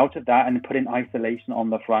took it out of that and put in isolation on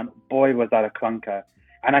the front, boy, was that a clunker.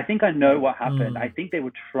 And I think I know what happened. I think they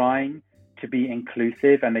were trying to be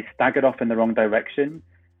inclusive and they staggered off in the wrong direction.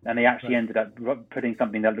 And they actually ended up putting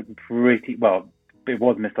something that looked pretty, well,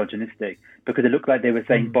 misogynistic, because it looked like they were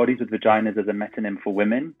saying bodies with vaginas as a metonym for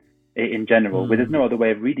women in general, where there's no other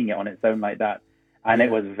way of reading it on its own like that. And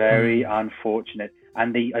it was very unfortunate.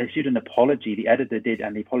 And they issued an apology, the editor did,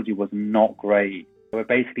 and the apology was not great. It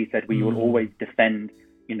basically said, we will always defend,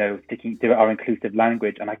 sticking to our inclusive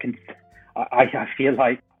language. And I feel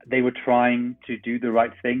like they were trying to do the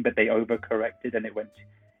right thing, but they overcorrected and it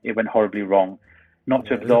went horribly wrong. Not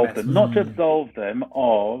to absolve them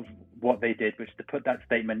of what they did, which is to put that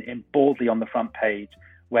statement in boldly on the front page,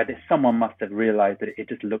 where someone must have realized that it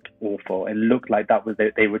just looked awful. It looked like that was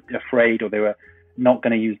they were afraid, or they were not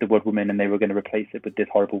going to use the word woman, and they were going to replace it with this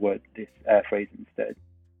horrible word, this phrase instead.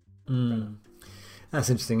 That's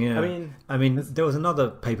interesting. Yeah, I mean, there was another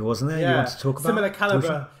paper, wasn't there? You want to talk about similar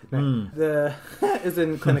caliber. Is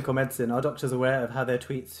in clinical medicine. Are doctors aware of how their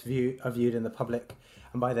tweets are viewed in the public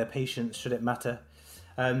and by their patients? Should it matter?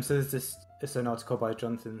 So there's this. It's an article by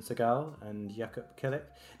Jonathan Segal and Jakub Kilik.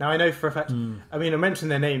 Now, I know for a fact, I mentioned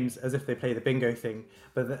their names as if they play the bingo thing,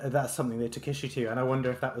 but that's something they took issue to, and I wonder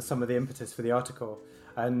if that was some of the impetus for the article.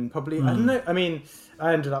 And probably, I don't know,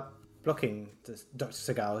 I ended up blocking Dr.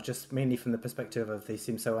 Segal just mainly from the perspective of they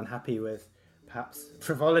seem so unhappy with perhaps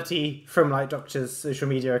frivolity from doctors' social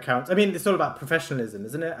media accounts. It's all about professionalism,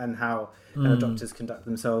 isn't it? And how doctors conduct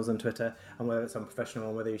themselves on Twitter, and whether it's unprofessional,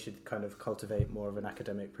 and whether you should kind of cultivate more of an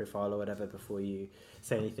academic profile or whatever before you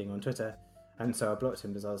say anything on Twitter. And so I blocked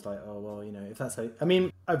him because I was like, oh, well, if that's how...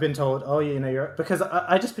 I've been told, you're... Because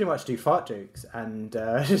I just pretty much do fart jokes and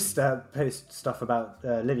just post stuff about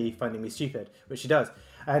Lily finding me stupid, which she does.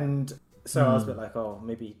 And so I was a bit like, oh,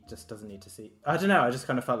 maybe he just doesn't need to see... I don't know, I just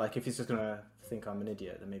kind of felt like if he's just going to think I'm an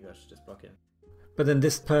idiot, then maybe I should just block him. But then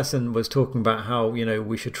this person was talking about how,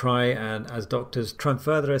 we should try and, as doctors, try and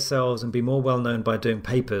further ourselves and be more well known by doing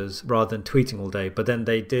papers rather than tweeting all day. But then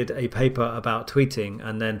they did a paper about tweeting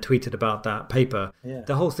and then tweeted about that paper. Yeah.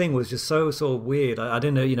 The whole thing was just so sort of weird. I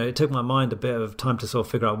didn't know, it took my mind a bit of time to sort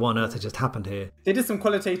of figure out what on earth had just happened here. They did some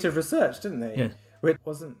qualitative research, didn't they? Yeah. Which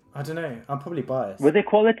wasn't, I don't know, I'm probably biased. Was it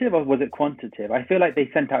qualitative or was it quantitative? I feel like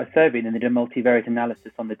they sent out a survey and they did a multivariate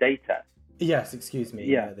analysis on the data. Yes, excuse me.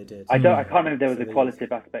 Yeah, they did. I can't remember if there was a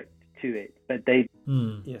qualitative aspect to it, but they...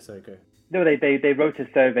 Yes, I agree. No, they wrote a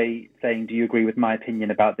survey saying, do you agree with my opinion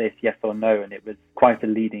about this, yes or no? And it was quite a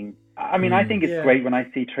leading... I think it's great when I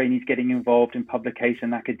see trainees getting involved in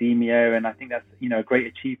publication, academia, and I think that's, a great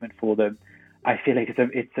achievement for them. I feel like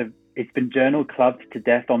it's been journal clubbed to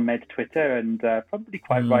death on Med Twitter, and probably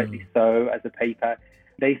quite rightly so as a paper.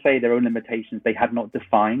 They say their own limitations. They had not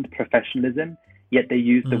defined professionalism, yet they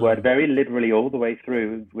use the word very liberally all the way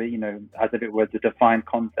through, as if it was a defined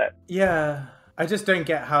concept. Yeah, I just don't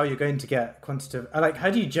get how you're going to get quantitative... how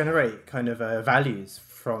do you generate kind of values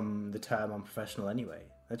from the term unprofessional anyway?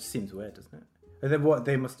 That just seems weird, doesn't it? And then what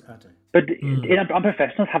they must... I don't know. But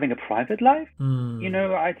unprofessionals having a private life?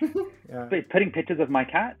 Putting pictures of my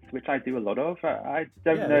cats, which I do a lot of, I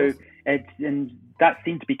don't know. And that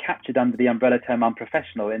seemed to be captured under the umbrella term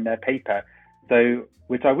unprofessional in their paper. So,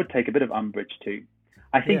 which I would take a bit of umbrage to.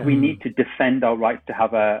 I think we need to defend our rights to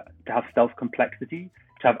have self-complexity,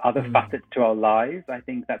 to have other facets to our lives. I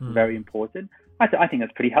think that's very important. I think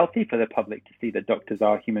that's pretty healthy for the public to see that doctors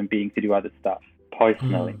are human beings who do other stuff,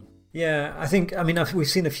 personally. Yeah, I think, we've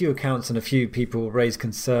seen a few accounts and a few people raise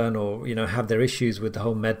concern or, have their issues with the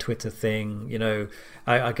whole Med Twitter thing.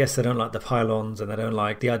 I guess they don't like the pylons and they don't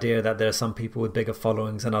like the idea that there are some people with bigger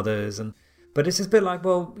followings than others. But it's just a bit like,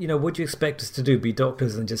 well, what do you expect us to do? Be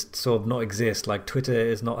doctors and just sort of not exist? Like Twitter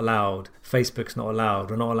is not allowed. Facebook's not allowed.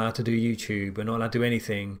 We're not allowed to do YouTube. We're not allowed to do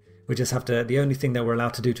anything. We just have to, the only thing that we're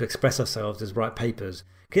allowed to do to express ourselves is write papers.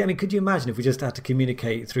 Could you imagine if we just had to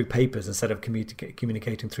communicate through papers instead of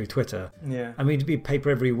communicating through Twitter? Yeah. It'd be paper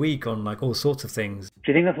every week on all sorts of things.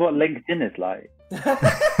 Do you think that's what LinkedIn is like?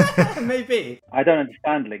 Maybe. I don't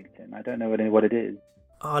understand LinkedIn. I don't know what it is.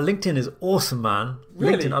 LinkedIn is awesome, man.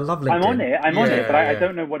 Really? LinkedIn, I love LinkedIn. I'm on it, but I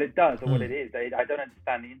don't know what it does or what it is. I don't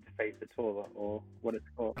understand the interface at all or what it's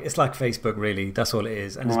for. It's like Facebook, really. That's all it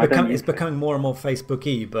is. And it's becoming more and more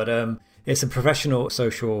Facebook-y, but it's a professional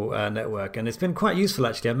social network, and it's been quite useful,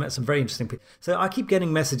 actually. I've met some very interesting people. So I keep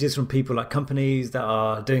getting messages from people like companies that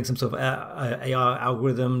are doing some sort of AI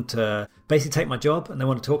algorithm to basically take my job, and they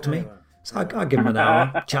want to talk to me. So I give them an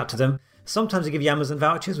hour, chat to them. Sometimes they give you Amazon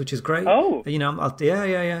vouchers, which is great. Oh,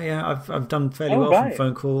 I've done fairly well from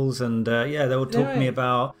phone calls, and they will talk to me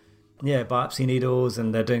about biopsy needles,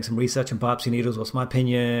 and they're doing some research on biopsy needles. What's my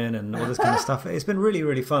opinion, and all this kind of stuff. It's been really,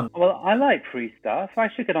 really fun. Well, I like free stuff. I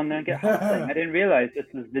should get on there and get something. I didn't realize this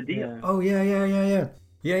was the deal. Oh yeah.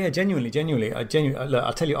 Yeah, genuinely. Look,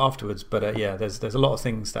 I'll tell you afterwards, but yeah, there's a lot of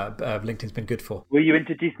things that LinkedIn's been good for. Will you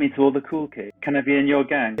introduce me to all the cool kids? Can I be in your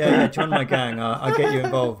gang? Yeah, join my gang. I'll get you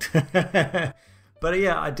involved. But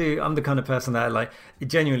yeah, I do. I'm the kind of person that like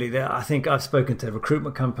genuinely. I think I've spoken to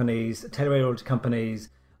recruitment companies, teleradiology companies,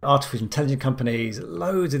 artificial intelligence companies,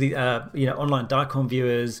 loads of the online DICOM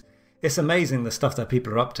viewers. It's amazing the stuff that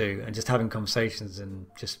people are up to, and just having conversations and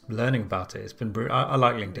just learning about it. It's been I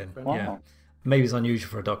like LinkedIn. Wow. Yeah, maybe it's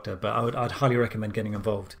unusual for a doctor, but I'd highly recommend getting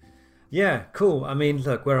involved. Yeah, cool. I mean,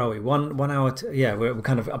 look, where are we? 1 hour. Yeah, we're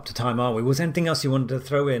kind of up to time, are we? Was there anything else you wanted to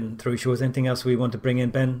throw in, Theresa? Was there anything else we want to bring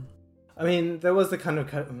in, Ben? I mean, there was the kind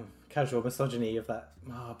of casual misogyny of that.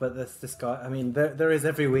 But there's this guy. I mean, there is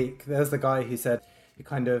every week. There's the guy who said he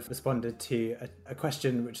kind of responded to a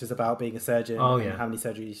question which is about being a surgeon. And how many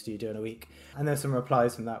surgeries do you do in a week? And there's some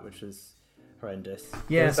replies from that, which was horrendous.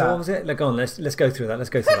 Yeah. So what was it? Go on. Let's go through that.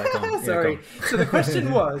 Go on. Sorry. Yeah, So the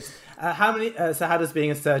question was, how many? So how does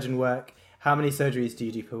being a surgeon work? How many surgeries do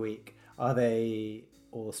you do per week? Are they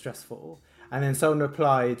all stressful? And then someone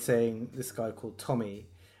replied saying, this guy called Tommy.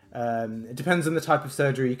 It depends on the type of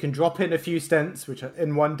surgery. You can drop in a few stents, which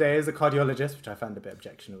in one day as a cardiologist, which I found a bit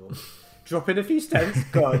objectionable. Drop in a few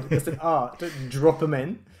stents, God, it's an art. Don't drop them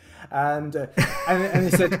in. And he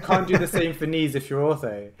said, can't do the same for knees if you're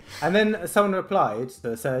ortho. And then someone replied,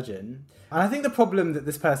 the surgeon, and I think the problem that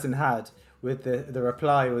this person had with the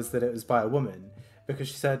reply was that it was by a woman, because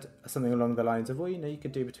she said something along the lines of, well, you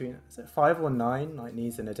could do between 5 or 9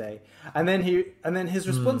 knees in a day. And then his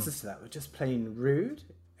responses to that were just plain rude.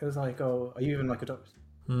 It was like, oh, are you even like a doctor?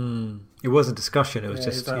 It wasn't discussion. It was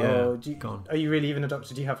just, like, gone. Are you really even a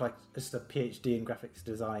doctor? Do you have just a PhD in graphics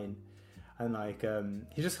design? And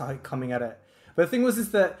he's just coming at it. But the thing was is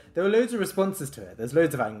that there were loads of responses to it. There's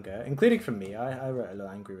loads of anger, including from me. I wrote a little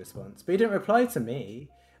angry response. But he didn't reply to me.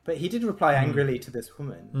 But he did reply angrily to this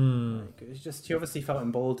woman. It was just, he obviously felt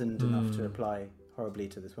emboldened enough to reply horribly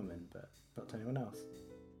to this woman, but not to anyone else.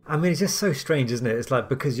 I mean, it's just so strange, isn't it? It's like,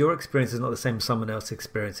 because your experience is not the same as someone else's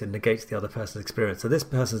experience, it negates the other person's experience. So this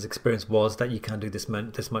person's experience was that you can do this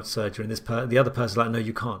much surgery, and the other person's like, no,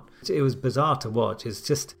 you can't. It was bizarre to watch. It's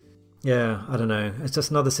just, yeah, I don't know. It's just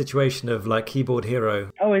another situation of like keyboard hero.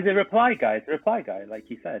 Oh, he's a reply guy. It's a reply guy, like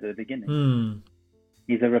you said at the beginning.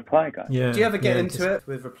 He's a reply guy. Yeah. Do you ever get into it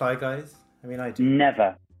with reply guys? I mean, I do.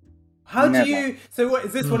 Never. How do you... So what,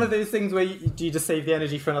 is this one of those things where do you just save the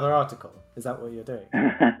energy for another article? Is that what you're doing?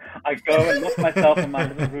 I go and lock myself in my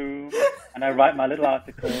little room and I write my little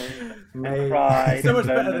articles and cry. So much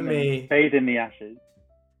better than me. Fade in the ashes.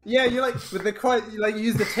 Yeah, you with the cry, you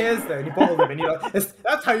use the tears though, and you bottle them, and you're like,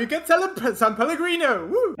 that's how you get San Pellegrino.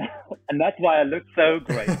 Woo! And that's why I look so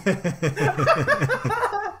great.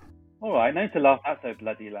 All right, no need to laugh that so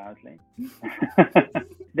bloody loudly.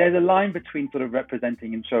 There's a line between sort of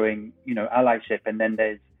representing and showing, allyship, and then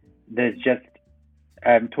there's just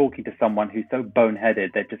talking to someone who's so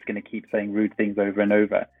boneheaded they're just going to keep saying rude things over and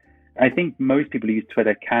over. I think most people who use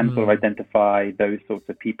Twitter can sort of identify those sorts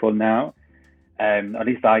of people now. At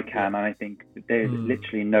least I can, and I think there's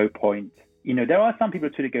literally no point. There are some people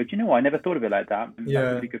on Twitter go, do you know what? I never thought of it like that. That's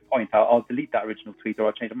a really good point. I'll delete that original tweet or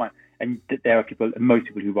I'll change my mind. And there are most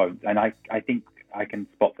people who won't, and I think I can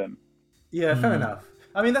spot them. Yeah, fair enough.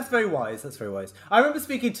 I mean, that's very wise. I remember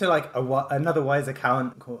speaking to another wise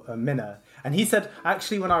account called Minna, and he said,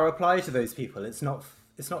 actually, when I reply to those people, it's not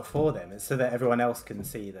for them. It's so that everyone else can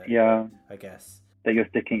see that. Yeah, I guess that you're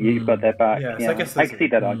sticking. You've got their back. Yeah, yeah. So I guess I see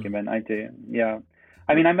that argument. I do. Yeah,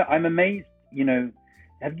 I mean, I'm amazed.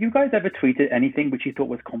 Have you guys ever tweeted anything which you thought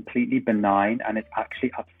was completely benign and it's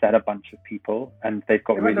actually upset a bunch of people and they've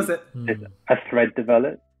got a thread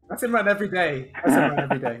developed? That's in run every day.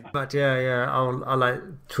 But yeah, I'll like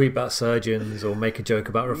tweet about surgeons or make a joke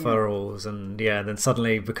about referrals, and then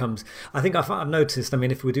suddenly it becomes. I think I've noticed. I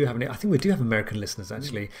mean, if we do have I think we do have American listeners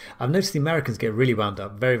actually. I've noticed the Americans get really wound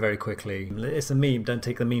up very, very quickly. It's a meme. Don't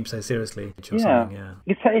take the meme so seriously.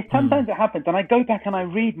 Sometimes it happens, and I go back and I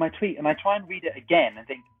read my tweet and I try and read it again and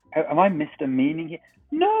think, am I missed a meaning here?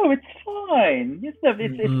 No, it's fine. It's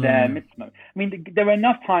them. It's no. I mean, there are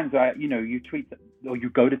enough times where you tweet or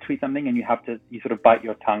you go to tweet something and you sort of bite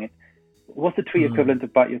your tongue. What's the tweet equivalent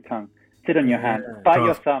of bite your tongue? Sit on your hand. Bite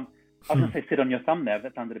your thumb. I was going to say sit on your thumb there, but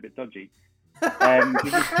that sounded a bit dodgy.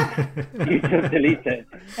 You just delete it.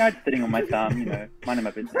 Yeah, it's sitting on my thumb, minding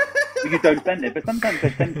my business. But you don't send it. But sometimes I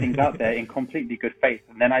send things out there in completely good faith,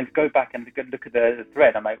 and then I go back and look at the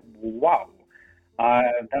thread. I'm like, wow.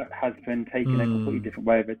 That has been taken a completely different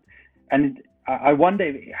way of it. And I wonder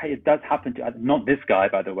if it does happen to, not this guy,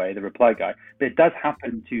 by the way, the reply guy, but it does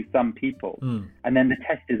happen to some people. And then the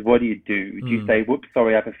test is, what do you do? Do you say, whoops,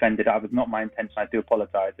 sorry, I've offended, it was not my intention, I do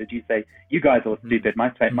apologize? Or do you say, you guys are stupid, my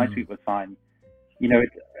tweet was fine? You know,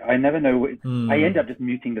 I never know. I end up just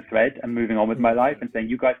muting the thread and moving on with my life and saying,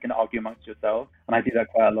 you guys can argue amongst yourselves. And I do that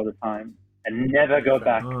quite a lot of time. And never go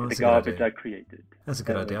back to the garbage I created. That's a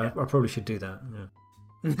good idea. I probably should do that.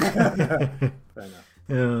 Fair enough.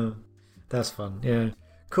 Yeah, that's fun. Yeah,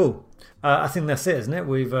 cool. I think that's it, isn't it?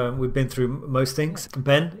 We've been through most things.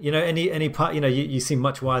 Ben, you know, any part? You know, you seem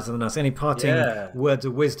much wiser than us. Any parting words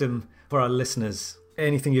of wisdom for our listeners?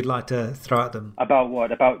 Anything you'd like to throw at them? About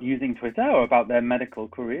what? About using Twitter, or about their medical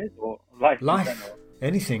careers, or life?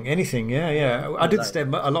 Anything. Yeah. I did stay a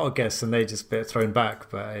lot of guests, and they just a bit thrown back.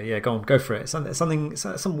 But go for it.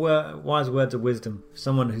 Some wise words of wisdom.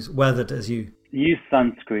 Someone who's weathered as you. Use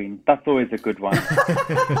sunscreen. That's always a good one.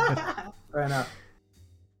 Fair enough.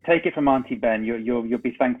 Take it from Auntie Ben. You'll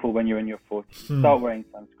be thankful when you're in your 40s. Start wearing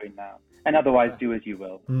sunscreen now. And otherwise, do as you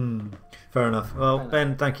will. Fair enough. Well,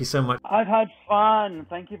 Ben, thank you so much. I've had fun.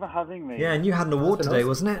 Thank you for having me. Yeah, and you had an award today,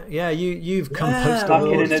 wasn't it? Yeah, you've come post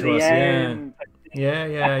awards to us.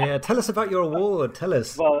 Yeah. Tell us about your award. Tell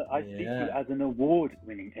us. Well, I speak to you as an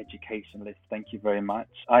award-winning educationalist. Thank you very much.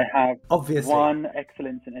 I have won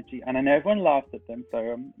Excellence in Education, and I know everyone laughs at them,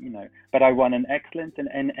 so but I won an Excellence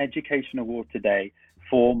in Education award today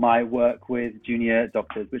for my work with junior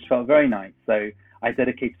doctors, which felt very nice. So I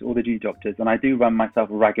dedicate to all the junior doctors, and I do run myself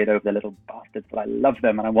ragged over the little bastards, but I love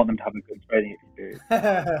them and I want them to have a good training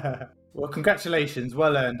experience. Well, congratulations.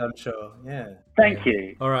 Well earned, I'm sure. Yeah. Thank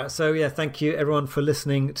you. All right. So, thank you everyone for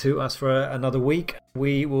listening to us for another week.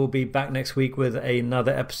 We will be back next week with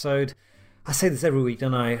another episode. I say this every week,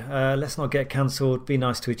 don't I? Let's not get cancelled. Be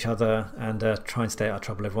nice to each other and try and stay out of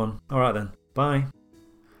trouble, everyone. All right then. Bye.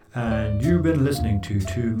 And you've been listening to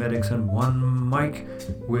Two Medics and One Mic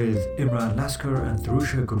with Imran Lasker and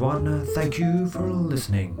Tharusha Gurwana. Thank you for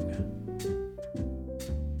listening.